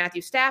lot for Matthew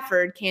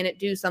Stafford. Can it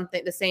do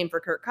something the same for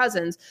Kirk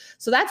Cousins?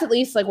 So that's at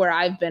least like where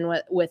I've been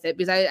with it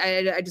because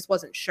I just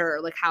wasn't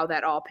sure like how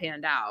that all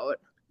panned out.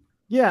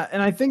 Yeah.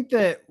 And I think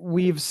that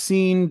we've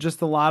seen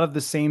just a lot of the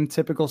same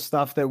typical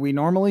stuff that we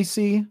normally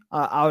see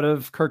out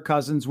of Kirk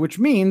Cousins, which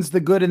means the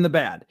good and the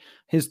bad.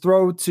 His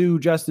throw to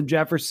Justin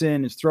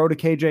Jefferson, his throw to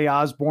KJ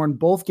Osborne,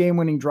 both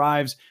game-winning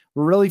drives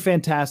were really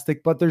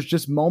fantastic, but there's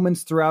just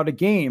moments throughout a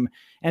game.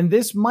 And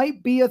this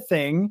might be a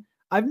thing.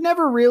 I've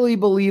never really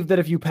believed that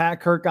if you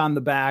pat Kirk on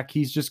the back,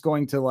 he's just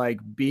going to like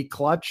be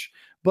clutch.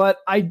 But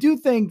I do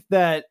think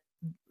that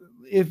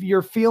if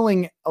you're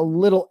feeling a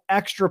little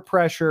extra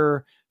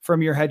pressure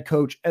from your head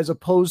coach, as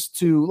opposed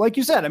to, like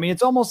you said, I mean,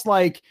 it's almost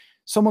like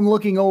someone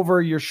looking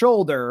over your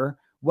shoulder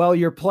while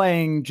you're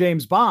playing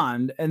James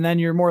Bond, and then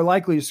you're more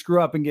likely to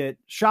screw up and get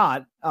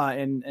shot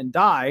and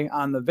die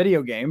on the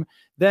video game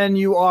than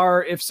you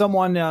are if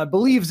someone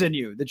believes in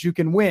you that you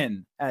can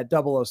win at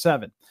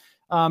 007.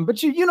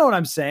 But you know what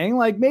I'm saying?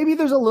 Like maybe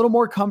there's a little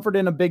more comfort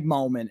in a big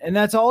moment, and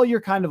that's all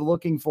you're kind of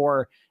looking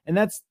for. And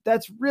that's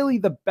really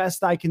the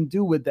best I can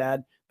do with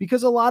that,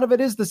 because a lot of it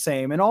is the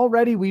same. And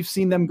already we've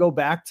seen them go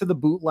back to the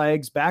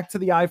bootlegs, back to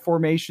the I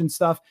formation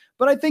stuff.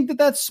 But I think that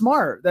that's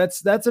smart.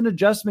 That's an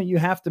adjustment you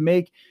have to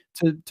make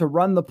to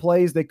run the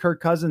plays that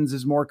Kirk Cousins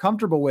is more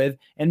comfortable with.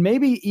 And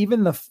maybe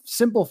even the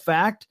simple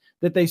fact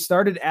that they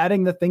started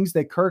adding the things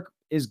that Kirk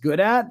is good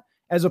at,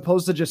 as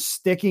opposed to just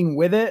sticking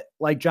with it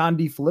like John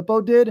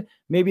DeFilippo did.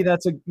 Maybe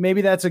that's a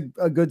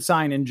good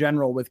sign in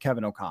general with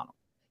Kevin O'Connell.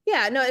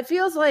 Yeah, no, it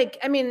feels like,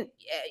 I mean,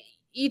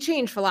 you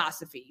changed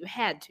philosophy. You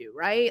had to,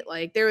 right?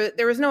 Like there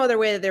was no other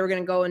way that they were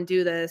going to go and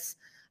do this.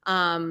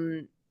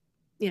 The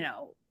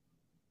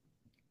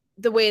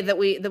way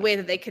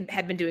that they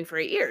had been doing for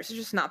 8 years. It's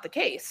just not the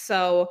case.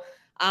 So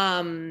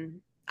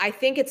I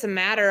think it's a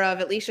matter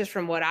of, at least just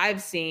from what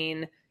I've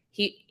seen,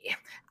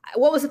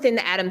 what was the thing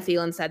that Adam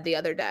Thielen said the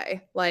other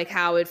day? Like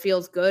how it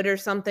feels good or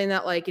something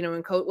that like,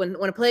 when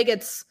a play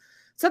gets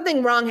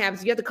something wrong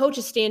happens, you have the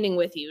coaches standing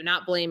with you,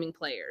 not blaming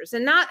players.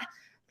 And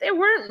there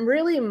weren't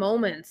really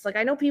moments. Like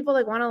I know people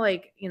like want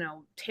to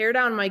tear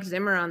down Mike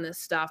Zimmer on this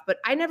stuff, but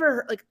I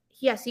never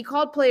yes, he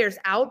called players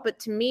out, but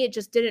to me, it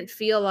just didn't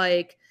feel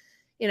like,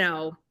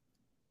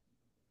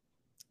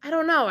 I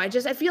don't know. I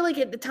feel like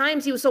at the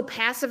times he was so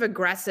passive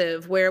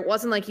aggressive where it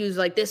wasn't like he was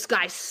like, this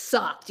guy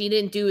sucked, he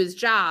didn't do his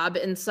job.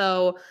 And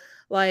so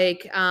I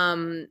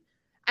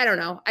don't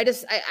know.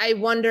 I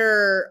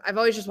wonder, I've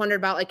always just wondered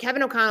about like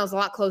Kevin O'Connell's a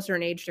lot closer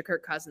in age to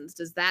Kirk Cousins.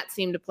 Does that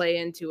seem to play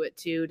into it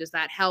too? Does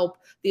that help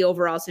the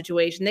overall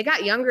situation? They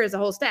got younger as a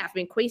whole staff. I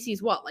mean,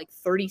 Kwesi's what, like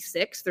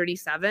 36,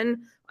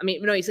 37? I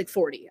mean, no, he's like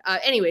 40.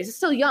 Anyways, it's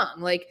still young.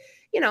 Like,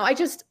 I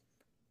just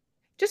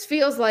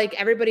feels like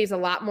everybody's a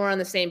lot more on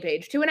the same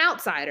page to an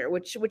outsider,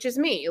 which is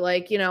me.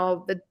 Like,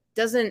 that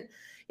doesn't,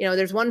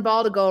 there's one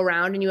ball to go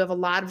around and you have a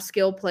lot of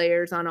skill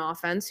players on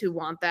offense who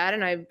want that.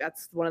 And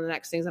that's one of the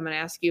next things I'm going to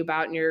ask you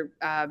about in your,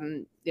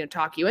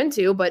 talk you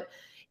into, but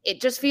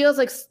it just feels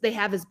like they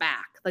have his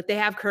back. Like they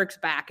have Kirk's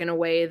back in a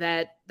way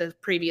that the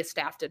previous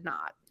staff did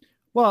not.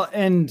 Well,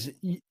 and,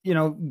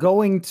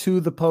 going to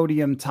the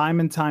podium time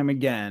and time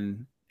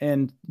again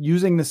and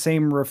using the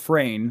same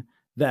refrain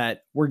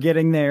that we're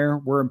getting there,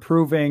 we're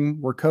improving,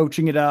 we're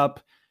coaching it up.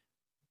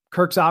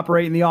 Kirk's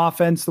operating the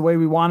offense the way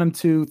we want him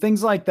to,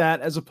 things like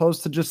that, as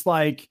opposed to just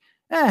like,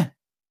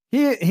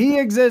 he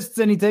exists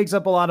and he takes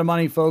up a lot of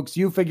money, folks.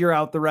 You figure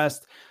out the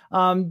rest.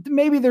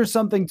 Maybe there's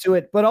something to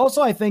it, but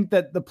also I think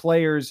that the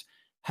players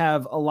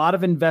have a lot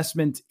of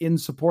investment in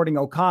supporting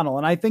O'Connell.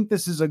 And I think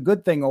this is a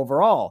good thing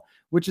overall,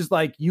 which is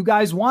like, you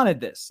guys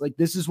wanted this, like,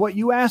 this is what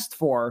you asked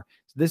for.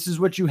 This is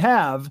what you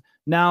have.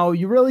 Now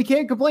you really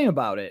can't complain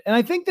about it. And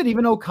I think that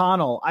even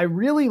O'Connell, I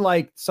really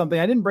liked something.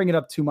 I didn't bring it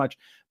up too much,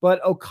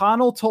 but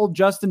O'Connell told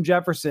Justin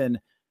Jefferson,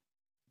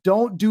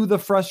 don't do the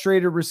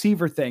frustrated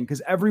receiver thing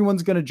because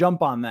everyone's going to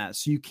jump on that.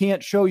 So you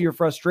can't show your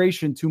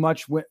frustration too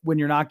much when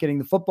you're not getting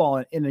the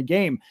football in a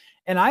game.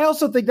 And I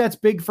also think that's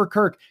big for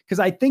Kirk because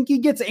I think he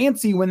gets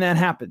antsy when that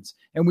happens.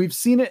 And we've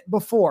seen it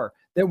before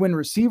that when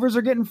receivers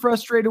are getting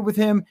frustrated with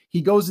him,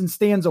 he goes and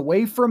stands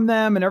away from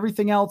them and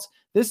everything else.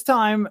 This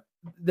time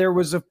there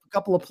was a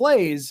couple of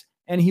plays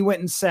and he went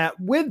and sat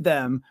with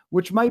them,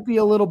 which might be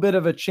a little bit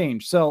of a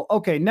change. So,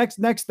 okay, next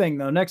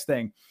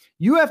thing.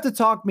 You have to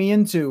talk me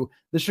into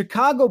the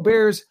Chicago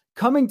Bears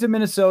coming to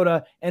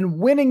Minnesota and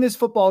winning this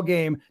football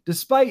game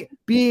despite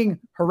being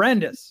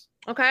horrendous.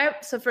 Okay,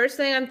 so first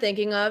thing I'm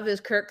thinking of is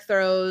Kirk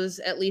throws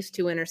at least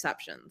 2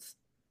 interceptions.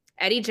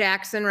 Eddie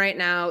Jackson right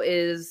now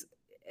is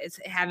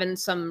having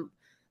some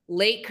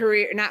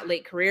mid-career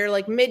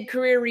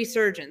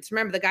resurgence.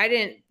 Remember, the guy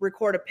didn't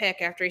record a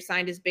pick after he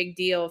signed his big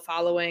deal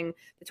following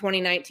the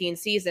 2019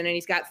 season, and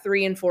he's got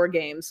 3 in 4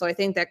 games. So I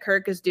think that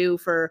Kirk is due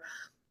for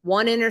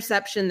 1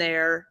 interception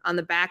there on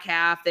the back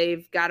half.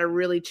 They've got to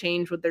really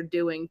change what they're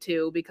doing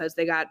too, because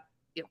they got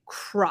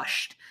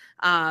crushed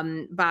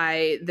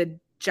by the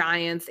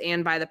Giants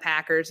and by the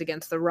Packers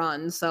against the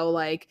run. So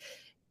like,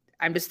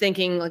 I'm just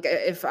thinking like,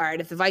 if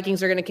the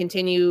Vikings are going to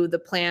continue the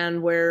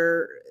plan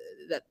where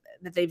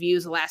that they've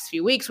used the last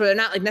few weeks, where they're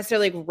not like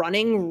necessarily like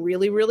running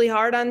really, really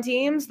hard on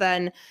teams,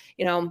 then,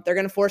 they're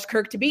going to force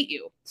Kirk to beat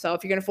you. So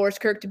if you're going to force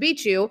Kirk to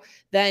beat you,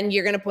 then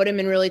you're going to put him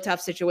in really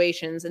tough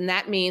situations. And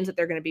that means that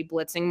they're going to be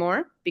blitzing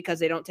more because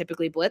they don't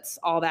typically blitz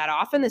all that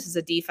often. This is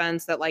a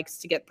defense that likes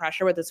to get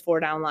pressure with its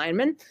 4-down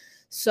linemen.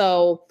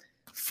 So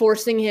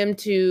forcing him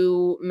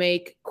to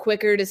make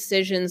quicker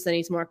decisions than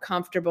he's more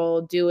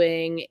comfortable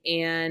doing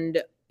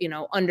and,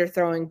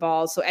 underthrowing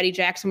balls. So Eddie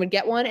Jackson would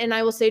get one. And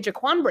I will say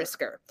Jaquan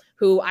Brisker,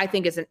 who I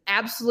think is an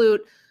absolute,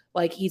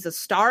 like, he's a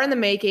star in the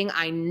making.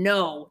 I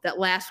know that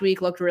last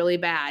week looked really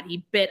bad.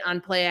 He bit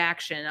on play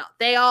action.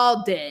 They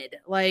all did.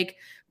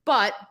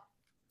 But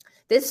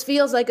this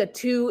feels like a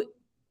 2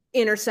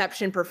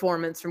 interception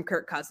performance from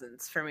Kirk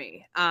Cousins for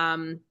me.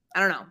 I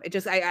don't know. It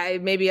just, I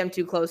maybe I'm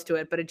too close to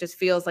it, but it just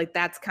feels like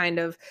that's kind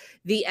of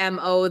the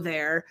MO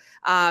there.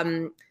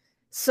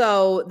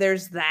 So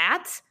there's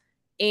that.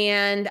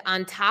 And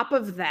on top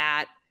of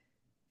that,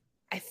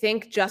 I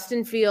think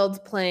Justin Fields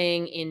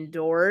playing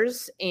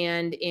indoors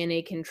and in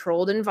a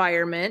controlled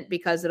environment,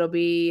 because it'll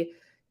be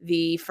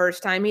the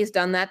first time he's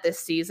done that this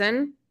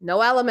season.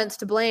 No elements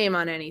to blame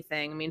on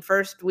anything. I mean,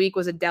 first week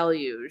was a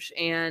deluge,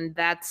 and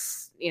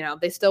that's,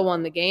 they still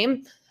won the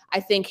game. I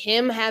think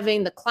him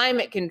having the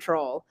climate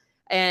control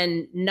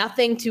and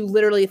nothing to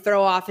literally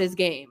throw off his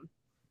game,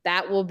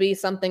 that will be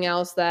something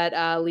else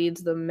that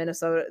leads the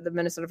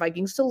Minnesota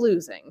Vikings to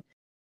losing.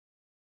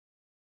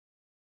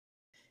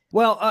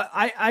 Well,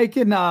 I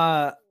could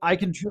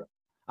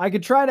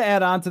try to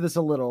add on to this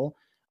a little,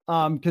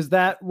 because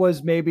that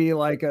was maybe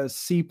like a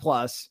C+,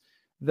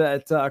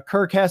 that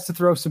Kirk has to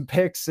throw some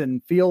picks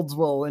and Fields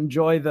will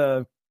enjoy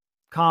the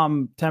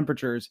calm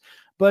temperatures.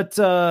 But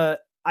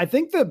I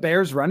think the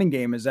Bears running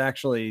game is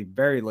actually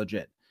very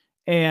legit.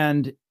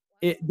 And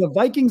the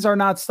Vikings are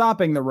not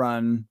stopping the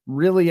run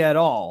really at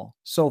all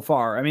so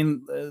far. I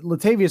mean,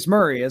 Latavius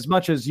Murray, as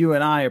much as you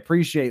and I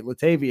appreciate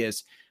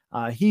Latavius,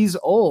 he's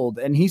old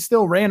and he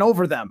still ran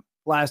over them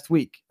last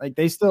week. Like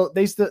they still,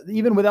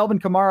 even with Alvin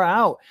Kamara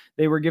out,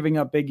 they were giving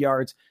up big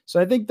yards.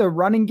 So I think the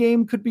running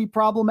game could be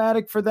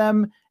problematic for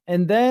them.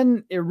 And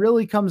then it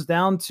really comes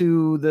down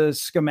to the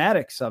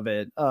schematics of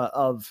it,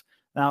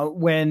 now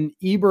when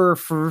Eber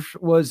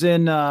was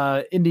in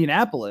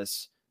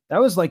Indianapolis,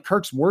 that was like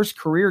Kirk's worst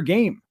career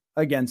game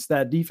against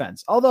that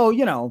defense. Although,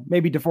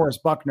 maybe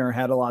DeForest Buckner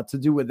had a lot to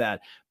do with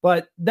that,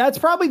 but that's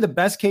probably the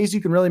best case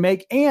you can really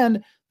make.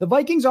 And the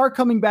Vikings are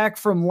coming back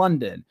from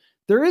London.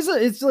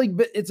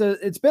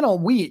 It's been a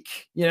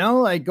week,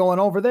 like going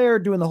over there,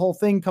 doing the whole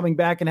thing, coming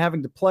back and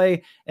having to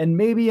play. And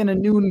maybe in a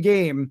noon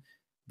game,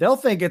 they'll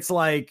think it's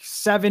like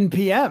 7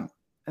 PM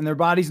and their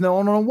bodies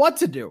don't know what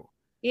to do.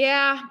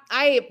 Yeah.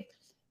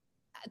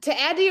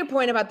 To add to your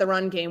point about the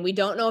run game, we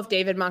don't know if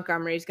David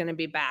Montgomery is going to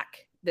be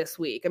back this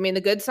week. I mean,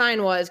 the good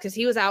sign was because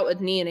he was out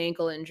with knee and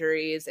ankle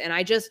injuries, and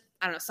I just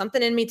I don't know,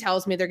 something in me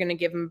tells me they're going to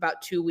give him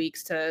about 2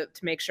 weeks to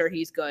make sure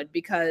he's good,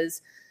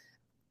 because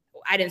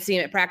I didn't see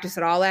him at practice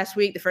at all last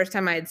week. The first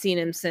time I had seen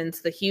him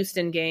since the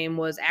Houston game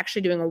was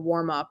actually doing a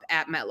warm-up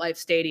at MetLife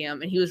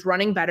Stadium, and he was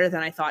running better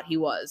than I thought he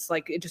was,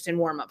 like just in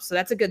warm-up. So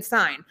that's a good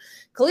sign.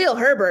 Khalil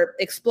Herbert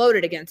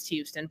exploded against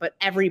Houston, but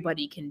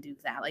everybody can do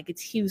that. Like,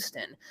 it's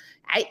Houston.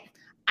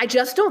 I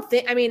just don't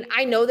think, I mean,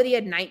 I know that he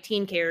had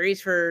 19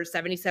 carries for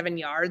 77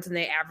 yards and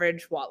they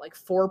averaged like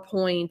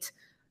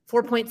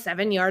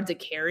 4.7 yards a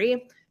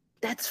carry.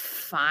 That's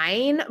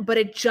fine, but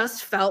it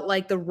just felt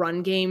like the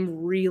run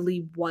game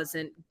really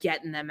wasn't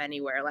getting them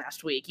anywhere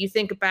last week. You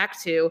think back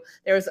to,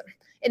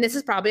 and this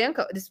is probably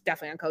this is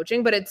definitely on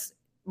coaching, but it's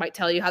might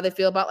tell you how they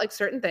feel about like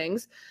certain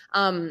things.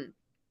 There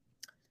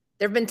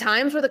have been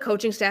times where the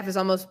coaching staff has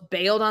almost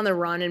bailed on the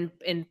run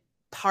in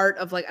part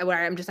of like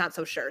where I'm just not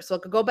so sure. So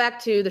go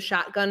back to the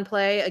shotgun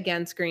play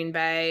against Green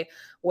Bay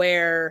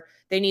where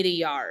they need a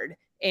yard.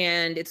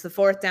 And it's the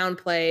 4th down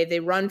play. They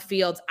run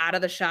Fields out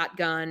of the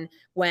shotgun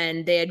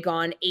when they had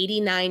gone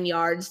 89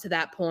 yards to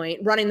that point,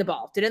 running the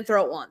ball, didn't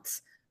throw it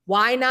once.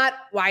 Why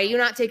are you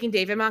not taking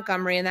David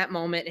Montgomery in that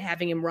moment and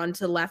having him run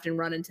to the left and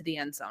run into the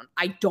end zone?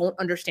 I don't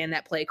understand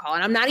that play call.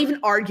 And I'm not even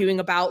arguing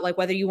about like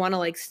whether you want to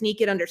like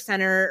sneak it under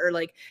center or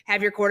like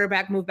have your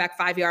quarterback move back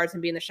 5 yards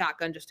and be in the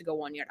shotgun just to go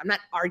 1 yard. I'm not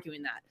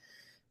arguing that.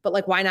 But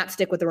like, why not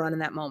stick with the run in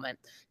that moment?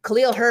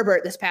 Khalil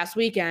Herbert this past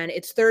weekend,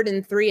 it's 3rd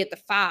and 3 at the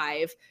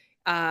 5.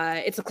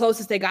 It's the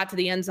closest they got to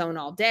the end zone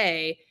all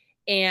day.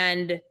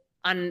 And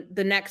on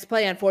the next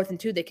play on 4th and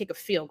 2, they kick a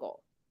field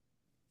goal.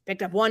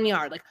 Picked up 1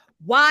 yard. Like,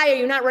 why are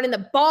you not running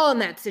the ball in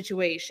that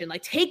situation?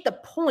 Like, take the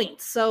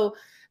points. So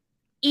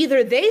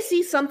either they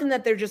see something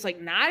that they're just like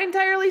not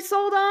entirely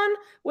sold on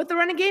with the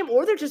running game,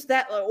 or it's just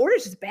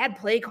bad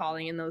play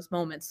calling in those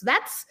moments. So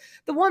that's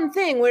the one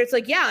thing where it's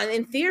like, yeah,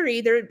 in theory,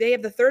 they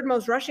have the 3rd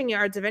most rushing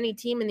yards of any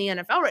team in the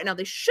NFL right now.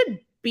 They should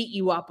beat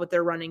you up with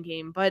their running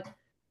game, but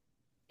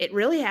it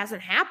really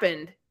hasn't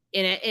happened.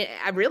 It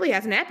really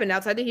hasn't happened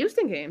outside the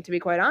Houston game, to be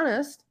quite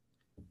honest.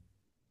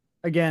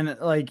 Again,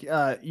 like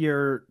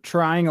you're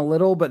trying a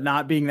little, but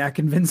not being that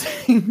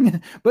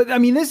convincing. But I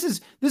mean, this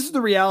is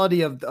the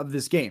reality of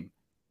this game.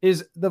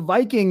 Is the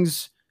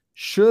Vikings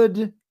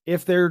should,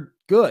 if they're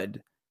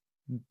good,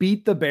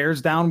 beat the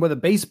Bears down with a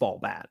baseball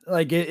bat.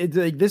 Like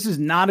this is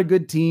not a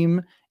good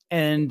team,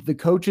 and the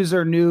coaches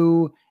are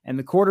new, and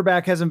the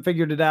quarterback hasn't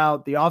figured it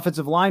out. The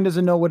offensive line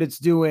doesn't know what it's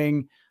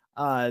doing.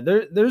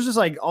 There's just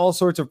like all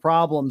sorts of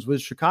problems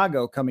with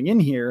Chicago coming in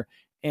here.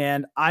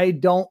 And I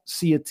don't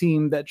see a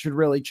team that should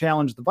really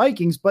challenge the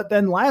Vikings. But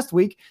then last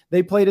week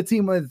they played a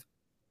team with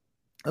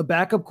a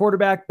backup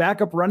quarterback,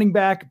 backup running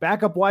back,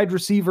 backup wide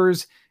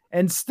receivers,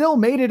 and still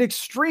made it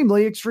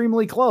extremely,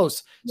 extremely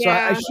close.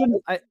 Yeah.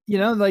 So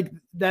like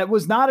that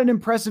was not an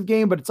impressive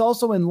game, but it's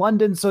also in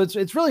London. So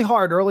it's really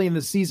hard early in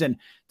the season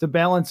to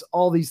balance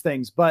all these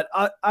things. But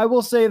I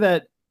will say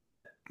that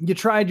you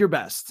tried your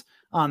best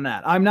on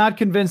that. I'm not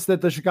convinced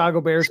that the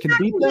Chicago Bears can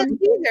beat them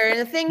either. And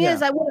the thing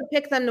is, I wouldn't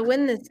pick them to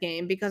win this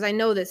game because I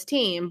know this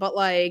team, but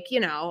like,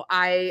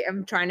 I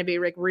am trying to be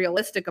like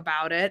realistic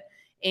about it.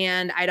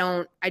 And I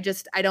don't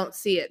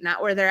see it,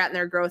 not where they're at in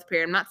their growth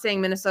period. I'm not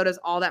saying Minnesota's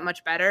all that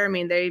much better. I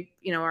mean, they,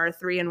 are a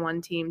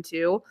 3-1 team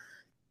too.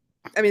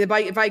 I mean,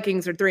 the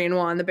Vikings are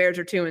 3-1, the Bears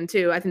are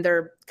 2-2. I think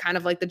they're kind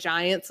of like the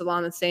Giants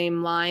along the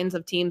same lines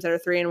of teams that are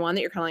 3-1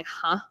 that you're kind of like,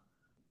 huh?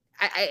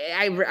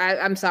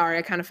 I'm sorry,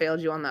 I kind of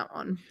failed you on that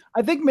one.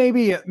 I think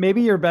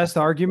maybe your best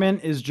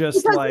argument is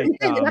just because like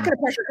they're not going to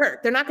pressure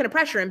Kirk. They're not going to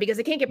pressure him because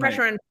they can't get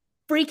pressure on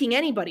freaking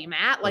anybody,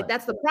 Matt. Like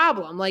that's the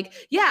problem. Like,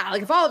 yeah,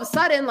 like if all of a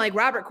sudden like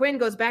Robert Quinn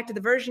goes back to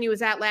the version he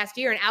was at last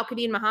year and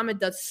Al-Qadim Muhammad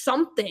does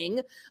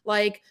something,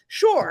 like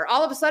sure,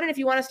 all of a sudden if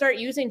you want to start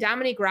using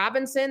Dominique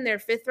Robinson, their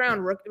 5th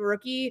round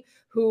rookie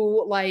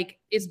who like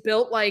is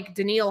built like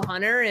Danielle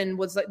Hunter and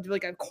was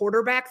like a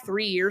quarterback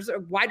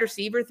wide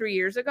receiver 3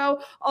 years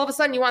ago, all of a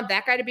sudden you want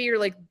that guy to be your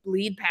like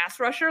lead pass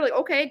rusher. Like,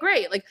 okay,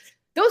 great. Like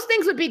those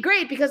things would be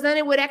great because then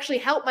it would actually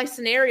help my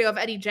scenario of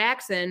Eddie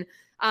Jackson.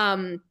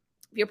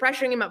 If you're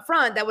pressuring him up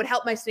front, that would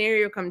help my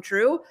scenario come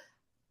true.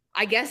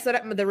 I guess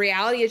that the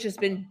reality has just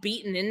been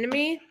beaten into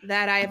me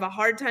that I have a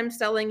hard time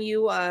selling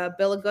you a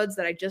bill of goods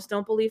that I just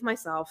don't believe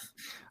myself.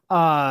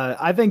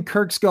 I think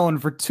Kirk's going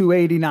for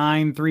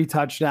 289, 3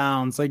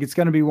 touchdowns. Like it's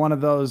going to be one of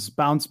those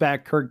bounce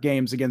back Kirk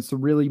games against a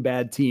really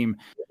bad team.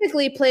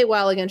 Typically play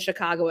well against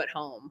Chicago at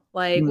home.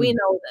 Like we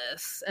know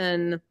this,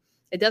 and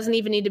it doesn't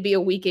even need to be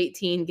a week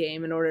 18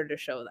 game in order to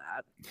show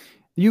that.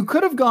 You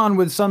could have gone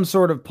with some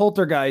sort of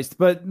poltergeist,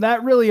 but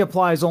that really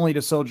applies only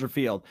to Soldier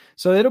Field.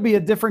 So it'll be a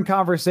different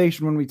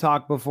conversation when we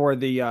talk before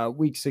the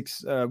week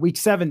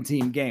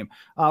 17 game.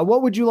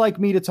 What would you like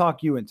me to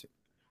talk you into?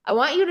 I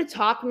want you to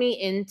talk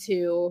me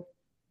into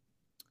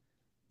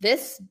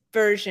this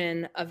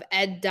version of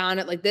Ed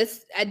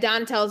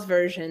Donatell's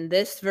version,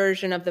 this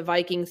version of the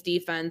Vikings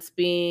defense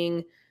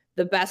being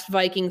the best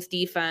Vikings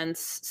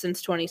defense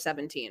since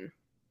 2017.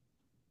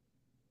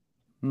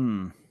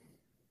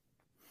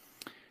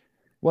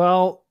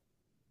 Well,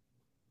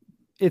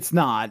 it's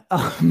not,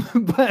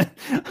 but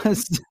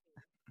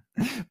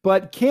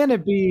But can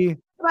it be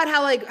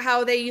about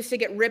how they used to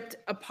get ripped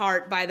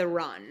apart by the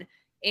run?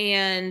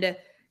 And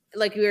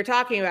like we were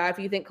talking about, if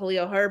you think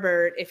Khalil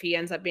Herbert, if he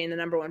ends up being the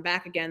number one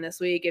back again this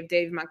week, if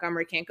David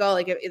Montgomery can't go,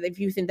 like if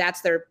you think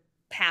that's their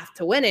path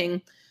to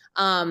winning,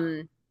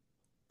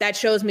 that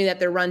shows me that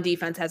their run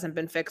defense hasn't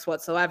been fixed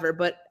whatsoever.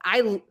 But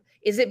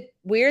is it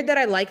weird that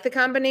I like the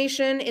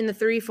combination in the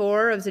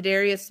 3-4 of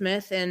Zadarius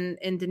Smith and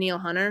Danielle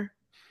Hunter?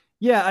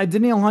 Yeah,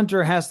 Danielle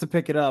Hunter has to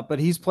pick it up, but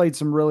he's played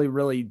some really,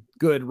 really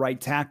good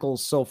right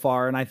tackles so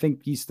far, and I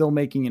think he's still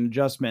making an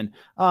adjustment.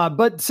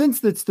 But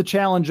since it's the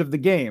challenge of the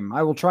game,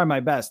 I will try my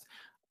best.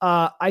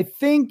 I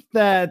think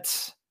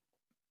that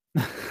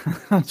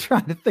I'm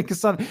trying to think of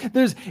something.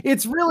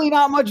 It's really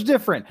not much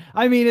different.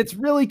 I mean, it's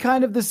really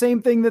kind of the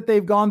same thing that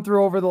they've gone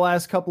through over the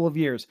last couple of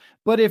years.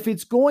 But if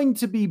it's going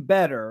to be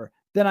better,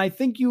 then I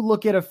think you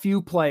look at a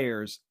few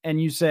players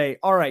and you say,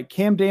 all right,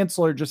 Cam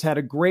Dantzler just had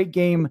a great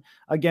game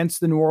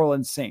against the New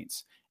Orleans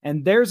Saints.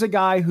 And there's a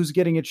guy who's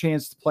getting a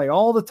chance to play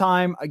all the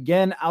time,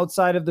 again,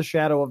 outside of the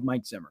shadow of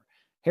Mike Zimmer.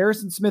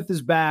 Harrison Smith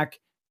is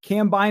back.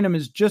 Cam Bynum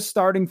is just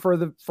starting for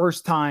the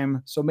first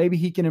time, so maybe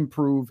he can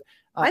improve.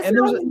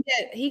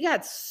 He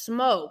got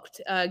smoked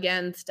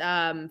against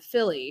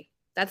Philly.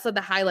 That's the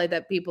highlight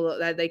that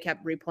they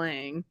kept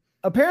replaying.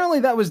 Apparently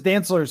that was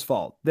Dantzler's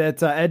fault.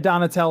 That Ed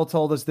Donatel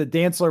told us that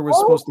Dantzler was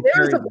supposed to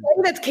carry them.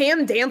 That's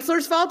Cam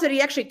Dantzler's fault. Did he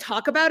actually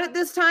talk about it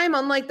this time,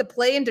 unlike the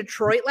play in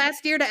Detroit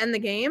last year to end the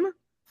game?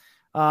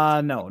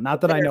 No,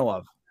 not that I know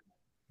of.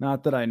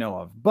 Not that I know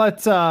of.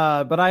 But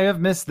I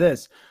have missed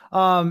this.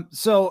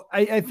 So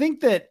I think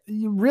that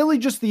really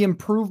just the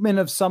improvement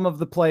of some of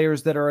the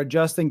players that are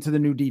adjusting to the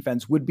new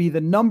defense would be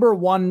the number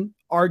one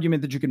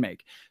argument that you can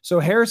make. So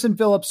Harrison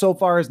Phillips so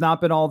far has not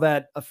been all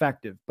that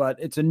effective, but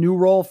it's a new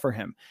role for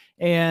him.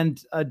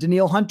 And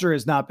Danielle Hunter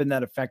has not been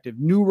that effective.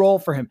 New role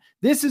for him.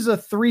 This is a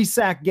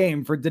 3-sack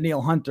game for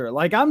Danielle Hunter.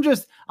 Like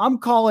I'm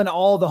calling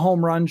all the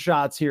home run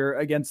shots here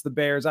against the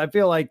Bears. I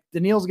feel like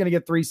Danielle's going to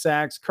get 3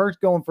 sacks. Kirk's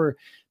going for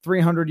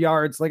 300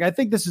 yards. Like, I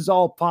think this is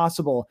all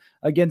possible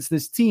against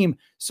this team.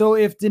 So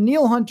if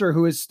Danielle Hunter,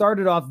 who has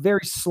started off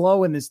very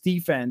slow in this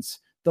defense,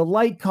 the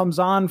light comes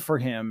on for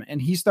him and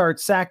he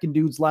starts sacking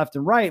dudes left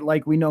and right,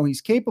 like we know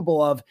he's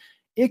capable of,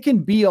 it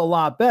can be a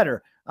lot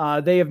better.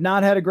 They have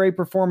not had a great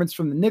performance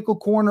from the nickel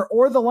corner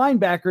or the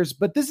linebackers,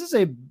 but this is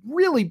a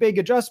really big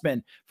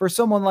adjustment for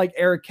someone like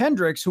Eric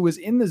Kendricks, who was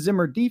in the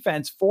Zimmer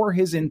defense for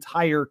his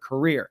entire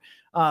career.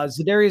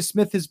 Zadarius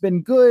Smith has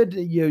been good.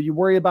 You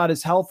worry about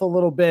his health a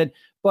little bit,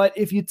 but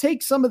if you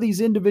take some of these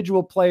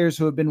individual players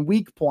who have been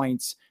weak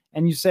points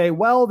and you say,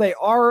 well, they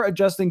are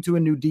adjusting to a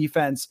new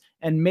defense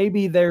and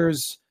maybe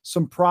there's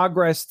some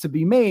progress to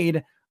be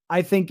made,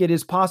 I think it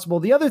is possible.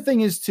 The other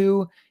thing is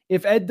too,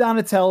 if Ed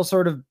Donatel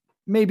sort of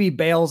maybe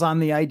bails on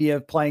the idea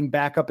of playing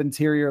backup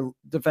interior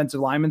defensive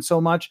linemen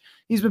so much,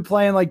 he's been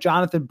playing like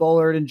Jonathan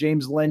Bullard and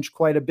James Lynch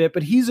quite a bit,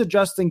 but he's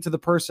adjusting to the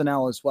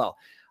personnel as well.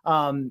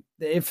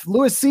 If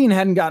Lewis Cine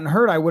hadn't gotten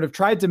hurt, I would have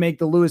tried to make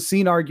the Lewis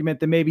Cine argument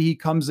that maybe he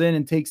comes in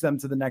and takes them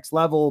to the next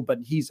level, but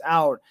he's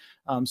out.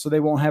 So they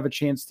won't have a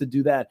chance to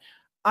do that.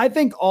 I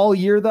think all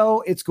year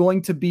though, it's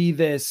going to be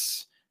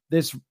this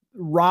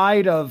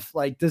ride of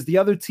like, does the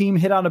other team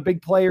hit on a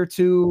big play or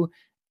two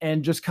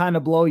and just kind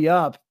of blow you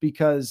up?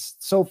 Because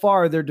so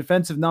far their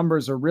defensive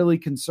numbers are really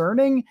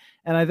concerning.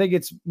 And I think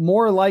it's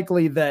more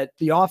likely that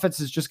the offense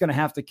is just going to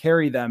have to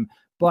carry them.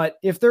 But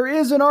if there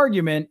is an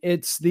argument,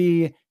 it's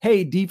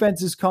hey,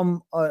 defenses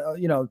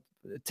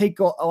take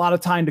a lot of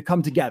time to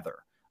come together.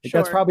 Like, sure.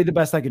 That's probably the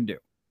best I can do.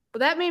 Well,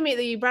 that made me,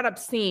 that you brought up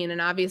Cine,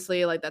 and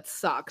obviously like that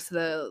sucks.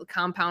 The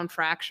compound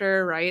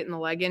fracture, right? And the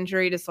leg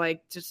injury,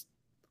 just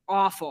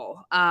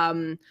awful.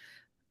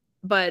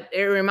 But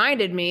it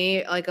reminded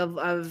me like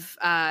of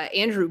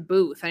Andrew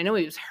Booth. I know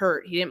he was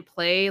hurt. He didn't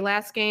play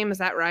last game. Is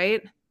that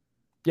right?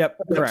 Yep.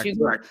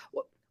 Correct.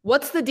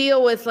 What's the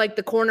deal with like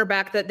the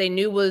cornerback that they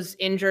knew was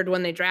injured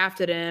when they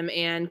drafted him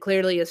and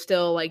clearly is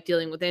still like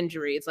dealing with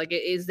injuries? Like,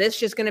 is this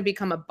just going to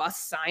become a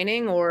bust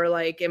signing, or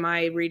like, am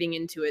I reading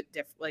into it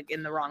like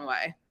in the wrong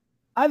way?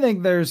 I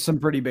think there's some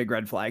pretty big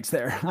red flags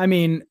there. I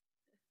mean,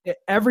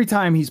 every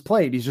time he's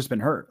played, he's just been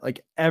hurt. Like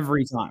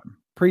every time.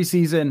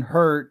 Preseason,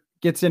 hurt.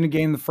 Gets in a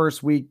game the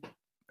first week,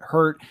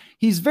 hurt.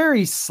 He's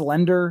very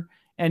slender,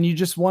 and you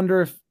just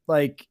wonder if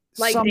like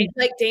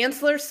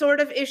Dantzler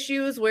sort of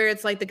issues where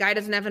it's like the guy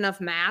doesn't have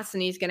enough mass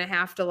and he's going to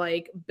have to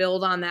like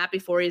build on that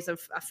before he's an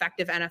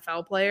effective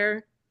NFL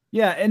player.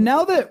 Yeah, and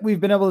now that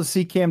we've been able to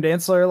see Cam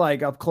Dantzler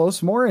like up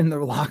close more in the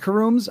locker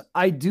rooms,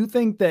 I do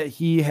think that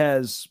he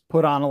has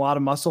put on a lot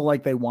of muscle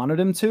like they wanted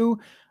him to.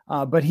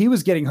 But he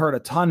was getting hurt a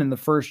ton in the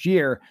first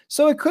year.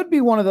 So it could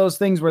be one of those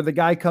things where the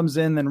guy comes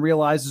in and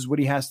realizes what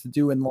he has to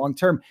do in long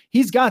term.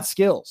 He's got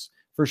skills.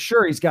 For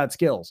sure, he's got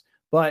skills.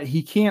 But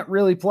he can't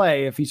really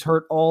play if he's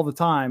hurt all the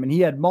time. And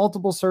he had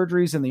multiple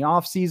surgeries in the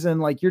offseason.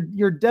 Like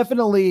you're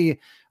definitely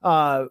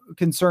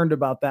concerned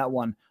about that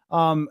one.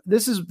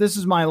 This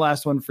is my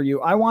last one for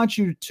you. I want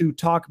you to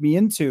talk me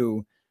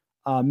into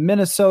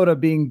Minnesota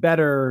being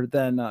better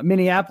than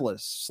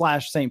Minneapolis /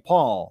 St.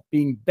 Paul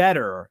being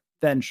better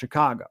than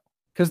Chicago.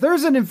 Because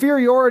there's an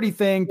inferiority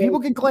thing. People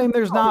can claim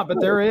there's not, but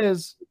there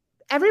is.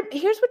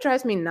 Here's what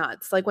drives me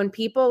nuts. Like when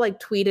people like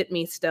tweet at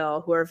me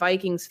still who are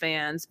Vikings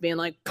fans being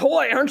like,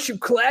 boy, aren't you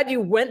glad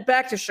you went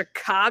back to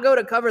Chicago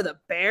to cover the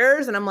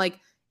Bears? And I'm like,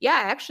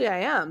 yeah, actually I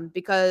am,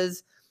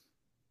 because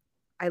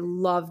I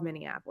love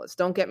Minneapolis.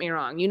 Don't get me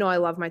wrong. You know, I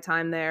love my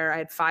time there. I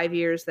had 5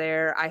 years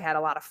there. I had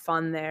a lot of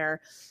fun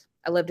there.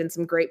 I lived in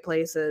some great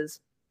places.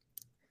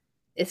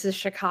 This is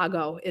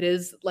Chicago. It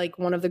is like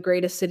one of the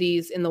greatest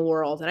cities in the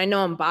world. And I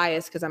know I'm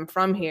biased because I'm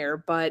from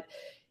here, but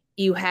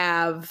you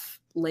have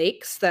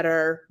lakes that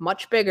are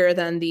much bigger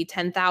than the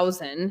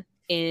 10,000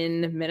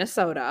 in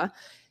Minnesota.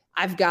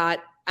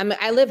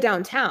 I live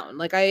downtown.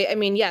 Like I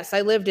mean, yes,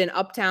 I lived in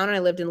Uptown and I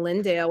lived in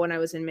Lindale when I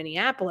was in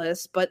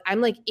Minneapolis, but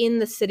I'm like in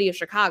the city of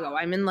Chicago.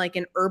 I'm in like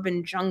an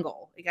urban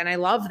jungle. And I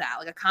love that.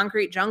 Like a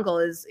concrete jungle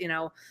is, you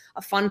know,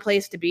 a fun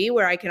place to be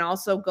where I can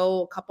also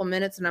go a couple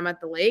minutes and I'm at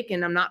the lake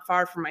and I'm not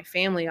far from my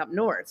family up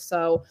north.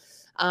 So,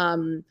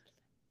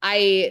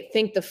 I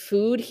think the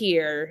food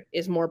here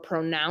is more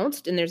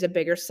pronounced and there's a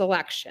bigger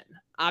selection.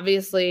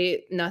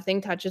 Obviously,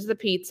 nothing touches the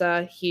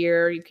pizza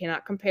here. You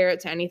cannot compare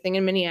it to anything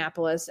in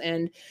Minneapolis.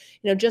 And,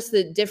 you know, just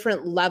the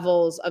different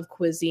levels of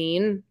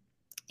cuisine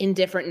in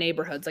different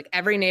neighborhoods. Like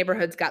every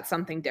neighborhood's got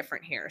something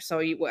different here. So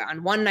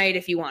on one night,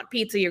 if you want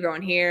pizza, you're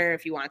going here.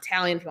 If you want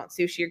Italian, if you want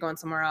sushi, you're going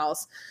somewhere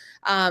else.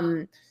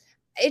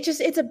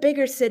 It's a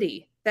bigger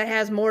city that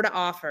has more to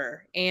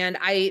offer. And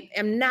I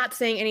am not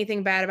saying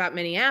anything bad about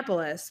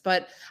Minneapolis,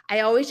 but I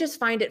always just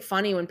find it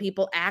funny when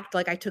people act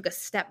like I took a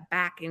step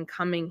back in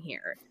coming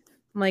here.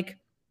 I'm like,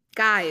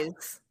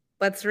 guys,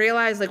 let's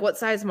realize like what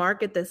size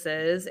market this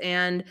is.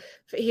 And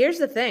here's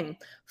the thing,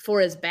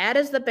 for as bad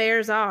as the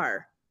Bears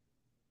are,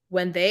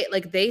 when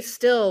they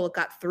still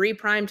got 3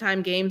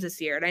 primetime games this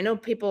year. And I know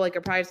people like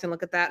are probably just gonna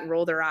look at that and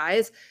roll their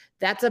eyes.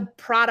 That's a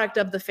product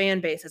of the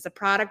fan base. It's a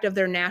product of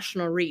their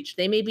national reach.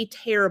 They may be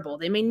terrible.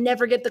 They may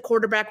never get the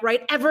quarterback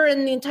right ever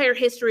in the entire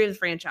history of the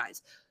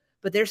franchise,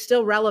 but they're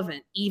still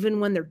relevant even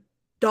when they're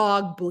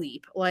dog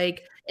bleep.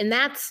 Like, and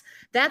that's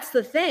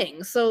the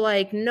thing. So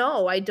like,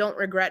 no, I don't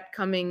regret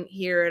coming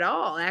here at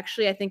all.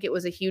 Actually, I think it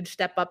was a huge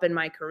step up in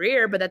my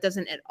career, but that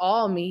doesn't at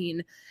all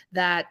mean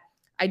that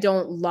I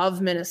don't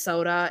love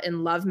Minnesota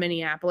and love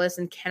Minneapolis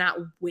and cannot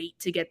wait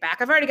to get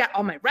back. I've already got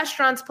all my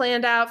restaurants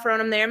planned out for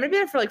when I'm there. I'm going to be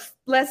there for like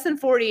less than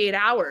 48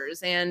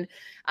 hours. And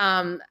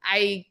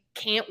I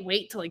can't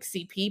wait to like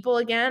see people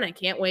again. I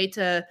can't wait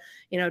to,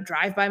 you know,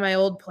 drive by my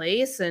old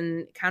place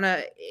and kind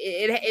of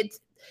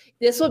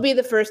this will be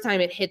the first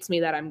time it hits me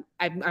that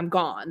I'm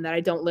gone, that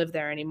I don't live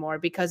there anymore,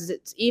 because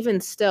it's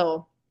even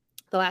still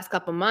the last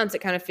couple months, it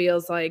kind of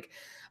feels like,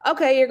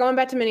 okay, you're going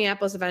back to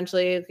Minneapolis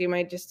eventually. You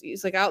might just,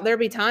 it's like, there'll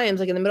be times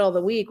like in the middle of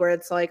the week where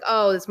it's like,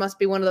 oh, this must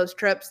be one of those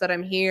trips that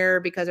I'm here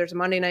because there's a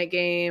Monday night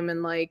game.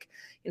 And like,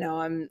 you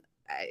know,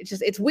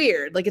 it's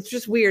weird. Like, it's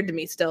just weird to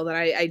me still that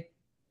I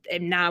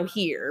am now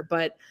here.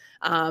 But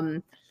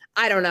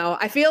I don't know.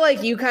 I feel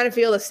like you kind of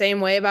feel the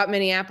same way about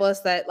Minneapolis,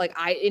 that like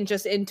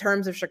in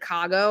terms of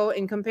Chicago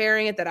and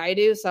comparing it, that I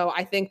do. So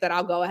I think that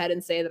I'll go ahead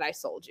and say that I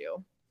sold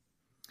you.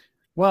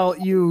 Well,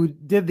 you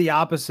did the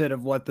opposite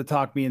of what the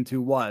talk me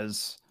into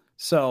was.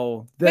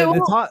 So what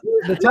was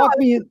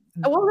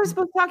I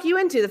supposed to talk you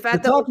into? The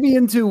fact that talk me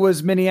into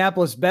was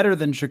Minneapolis better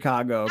than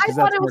Chicago, because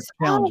that's more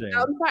challenging.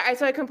 I'm sorry.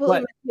 So I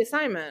completely missed the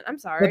assignment. I'm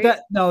sorry.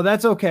 But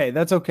that's okay.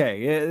 That's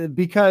okay.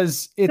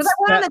 Because it's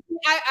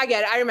I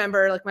get it. I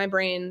remember like my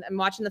brain, I'm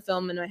watching the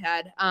film in my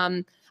head.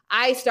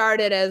 I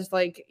started as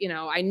like, you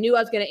know, I knew I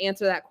was going to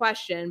answer that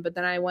question, but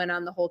then I went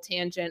on the whole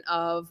tangent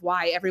of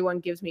why everyone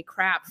gives me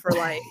crap for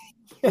like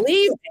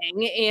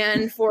leaving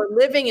and for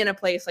living in a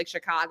place like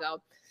Chicago.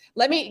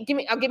 I'll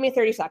give me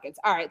 30 seconds.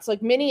 All right. So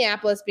like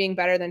Minneapolis being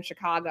better than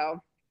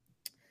Chicago.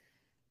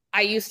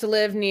 I used to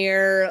live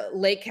near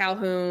Lake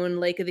Calhoun,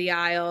 Lake of the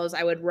Isles.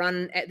 I would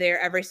run there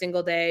every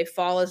single day.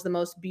 Fall is the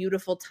most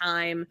beautiful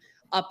time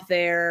up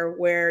there,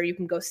 where you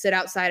can go sit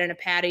outside in a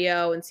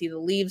patio and see the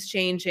leaves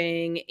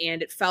changing.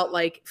 And it felt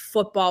like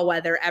football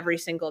weather every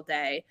single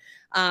day.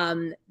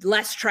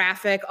 Less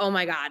traffic. Oh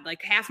my God.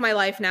 Like half my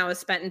life now is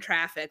spent in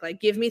traffic.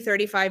 Like give me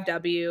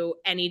 35W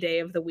any day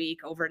of the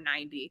week over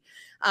 90.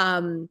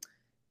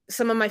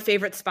 Some of my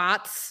favorite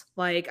spots,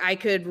 like I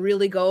could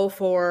really go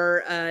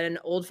for an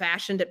old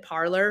fashioned at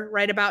Parlor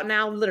right about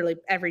now. Literally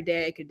every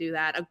day I could do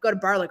that. I'd go to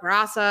Bar La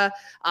Grassa.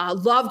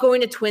 Love going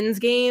to Twins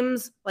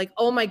games. Like,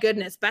 oh my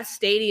goodness, best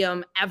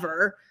stadium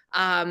ever.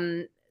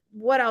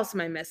 What else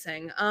am I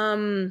missing?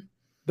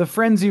 The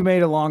friends you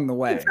made along the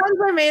way. The friends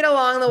I made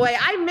along the way.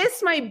 I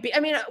miss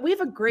we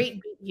have a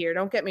great beat here.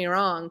 Don't get me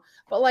wrong.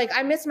 But like,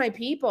 I miss my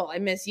people. I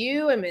miss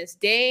you. I miss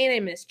Dane. I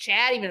miss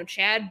Chad, even though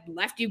Chad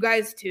left you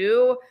guys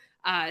too.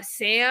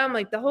 Sam,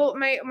 like the whole,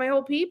 my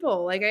whole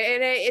people, like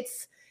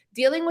it's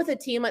dealing with a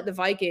team like the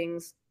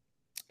Vikings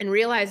and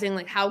realizing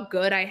like how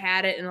good I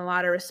had it in a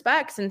lot of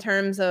respects in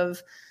terms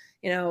of,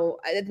 you know,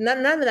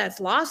 none of that's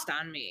lost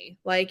on me.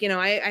 Like, you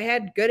know, I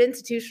had good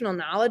institutional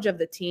knowledge of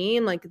the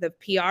team. Like the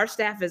PR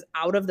staff is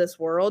out of this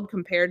world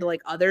compared to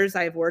like others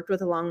I've worked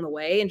with along the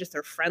way, and just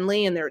they're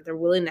friendly and they're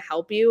willing to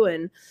help you.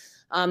 And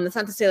That's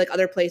not to say like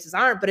other places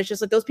aren't, but it's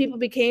just like those people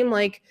became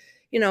like,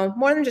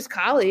 more than just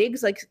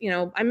colleagues. Like,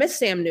 I miss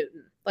Sam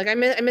Newton. Like I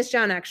miss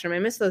John Ekstrom. I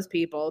miss those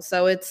people.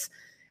 So it's,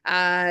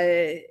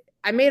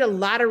 I made a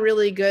lot of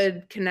really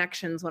good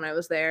connections when I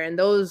was there. And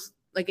those,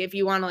 like, if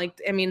you want to,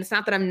 like, I mean, it's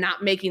not that I'm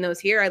not making those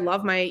here. I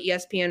love my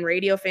ESPN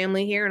radio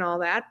family here and all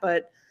that,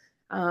 but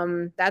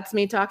that's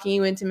me talking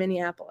you into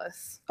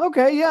Minneapolis.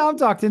 Okay. Yeah. I'm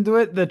talked into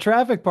it. The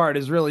traffic part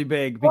is really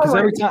big because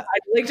every time,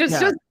 like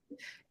just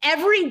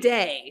every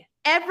day,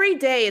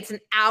 it's an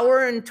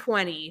hour and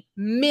 20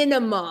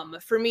 minimum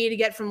for me to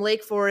get from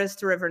Lake Forest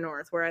to River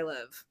North where I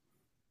live.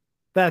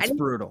 That's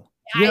brutal.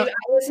 I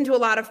listen to a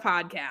lot of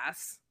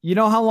podcasts. You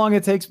know how long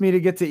it takes me to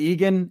get to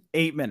Egan?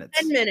 8 minutes.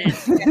 10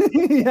 minutes.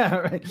 Yeah,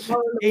 right.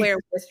 Where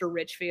Mr.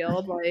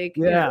 Richfield, like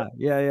yeah.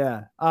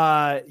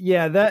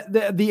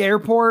 That the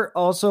airport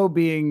also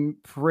being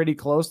pretty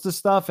close to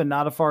stuff and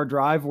not a far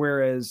drive.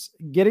 Whereas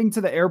getting to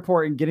the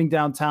airport and getting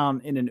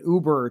downtown in an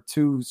Uber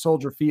to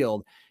Soldier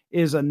Field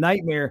is a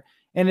nightmare.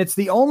 And it's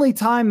the only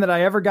time that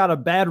I ever got a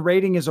bad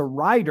rating as a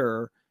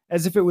rider,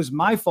 as if it was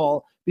my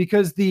fault,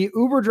 because the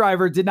Uber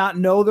driver did not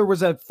know there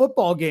was a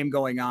football game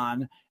going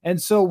on.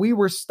 And so we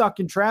were stuck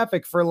in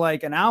traffic for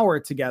like an hour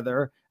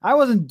together. I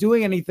wasn't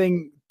doing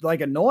anything like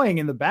annoying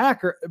in the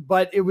back,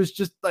 but it was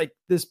just like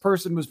this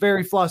person was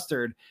very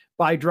flustered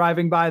by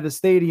driving by the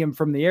stadium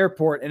from the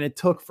airport, and it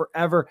took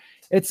forever.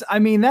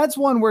 That's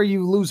one where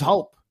you lose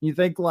hope. You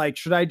think like,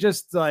 should I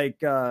just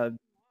like,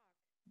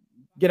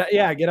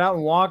 get out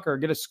and walk or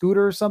get a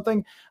scooter or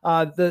something.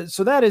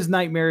 So that is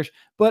nightmarish,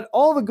 but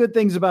all the good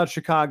things about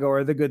Chicago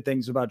are the good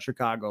things about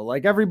Chicago.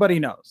 Like everybody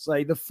knows,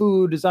 like the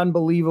food is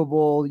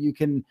unbelievable. You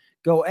can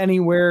go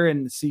anywhere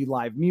and see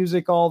live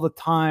music all the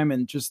time,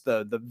 and just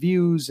the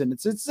views, and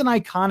it's an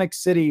iconic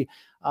city.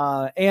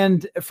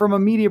 And from a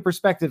media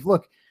perspective,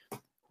 look,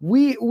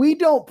 we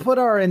don't put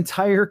our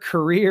entire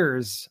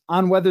careers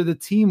on whether the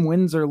team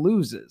wins or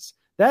loses.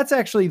 That's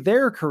actually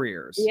their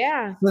careers.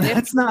 Yeah.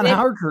 That's not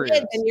our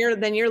careers.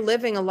 Then you're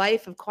living a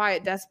life of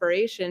quiet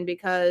desperation,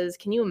 because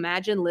can you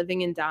imagine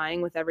living and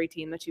dying with every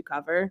team that you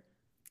cover?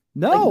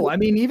 No, like, I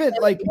mean, even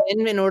like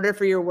in order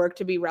for your work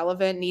to be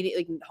relevant,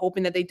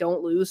 hoping that they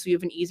don't lose so you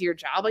have an easier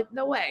job. Like,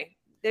 no way.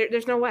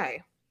 There's no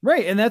way.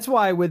 Right. And that's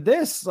why with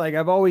this, like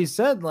I've always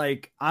said,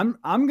 like I'm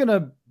going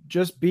to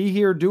just be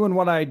here doing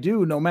what I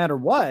do no matter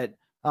what.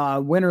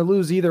 Win or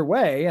lose either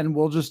way, and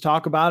we'll just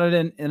talk about it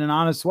in an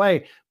honest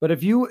way. But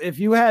if you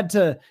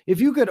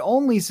could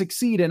only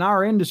succeed in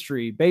our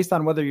industry based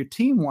on whether your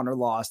team won or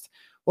lost,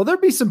 well,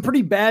 there'd be some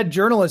pretty bad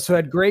journalists who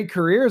had great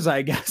careers,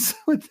 I guess,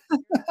 with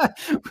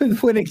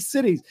winning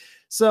cities.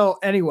 So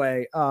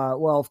anyway,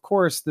 well, of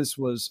course, this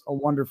was a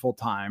wonderful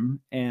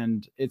time,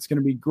 and it's going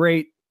to be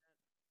great.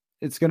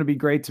 It's going to be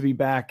great to be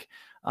back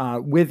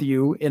with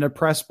you in a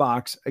press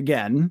box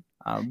again.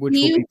 Which do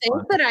you think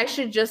fun. That I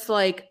should just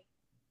like,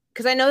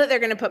 because I know that they're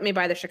going to put me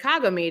by the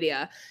Chicago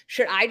media.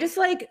 Should I just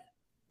like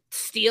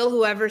steal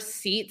whoever's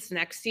seat's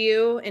next to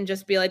you and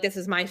just be like, this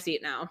is my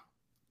seat now?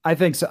 I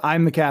think so.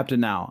 I'm the captain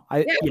now.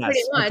 Yes,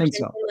 pretty much. I think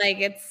so. Like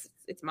it's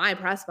my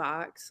press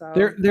box. So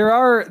there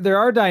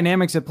are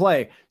dynamics at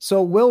play.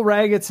 So Will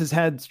Ragatz has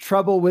had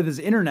trouble with his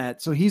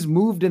internet. So he's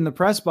moved in the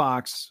press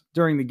box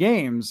during the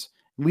games,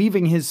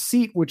 leaving his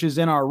seat, which is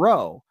in our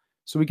row.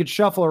 So we could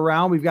shuffle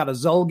around. We've got a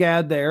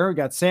Zulgad there. We've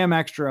got Sam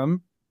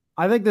Ekstrom.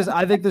 I think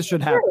this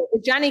should happen.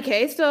 Is Johnny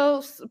K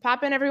still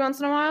pop in every once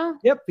in a while?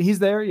 Yep, he's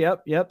there.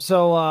 Yep.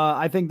 So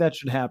I think that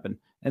should happen.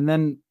 And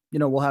then,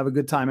 we'll have a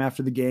good time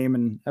after the game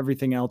and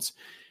everything else,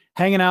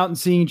 hanging out and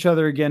seeing each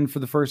other again for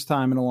the first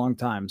time in a long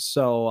time.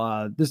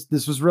 So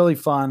this was really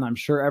fun. I'm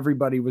sure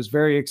everybody was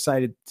very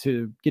excited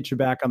to get you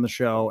back on the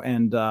show.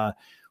 And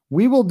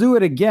we will do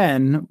it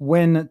again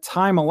when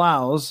time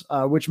allows,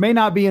 which may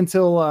not be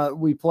until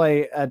we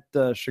play at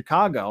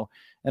Chicago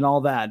and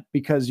all that,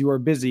 because you are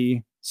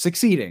busy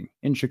succeeding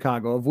in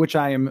Chicago, of which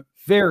I am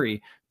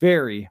very,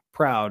 very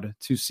proud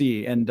to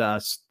see. And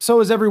so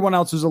is everyone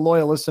else who's a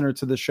loyal listener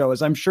to the show,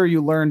 as I'm sure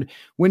you learned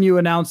when you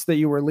announced that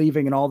you were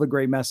leaving and all the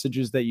great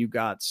messages that you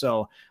got.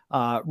 So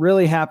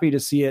really happy to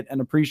see it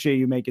and appreciate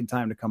you making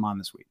time to come on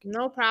this week.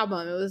 No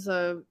problem. It was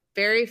a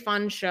very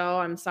fun show.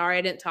 I'm sorry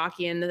I didn't talk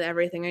you into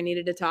everything I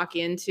needed to talk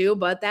you into,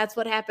 but that's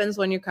what happens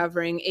when you're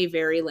covering a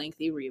very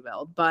lengthy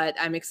rebuild. But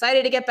I'm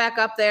excited to get back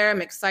up there.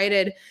 I'm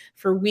excited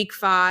for week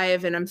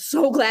 5, and I'm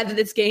so glad that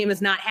this game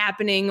is not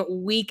happening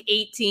week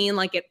 18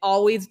 like it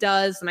always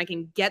does, and I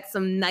can get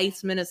some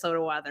nice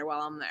Minnesota weather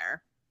while I'm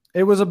there.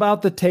 It was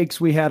about the takes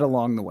we had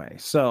along the way.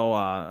 So,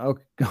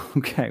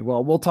 okay.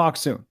 Well, we'll talk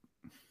soon.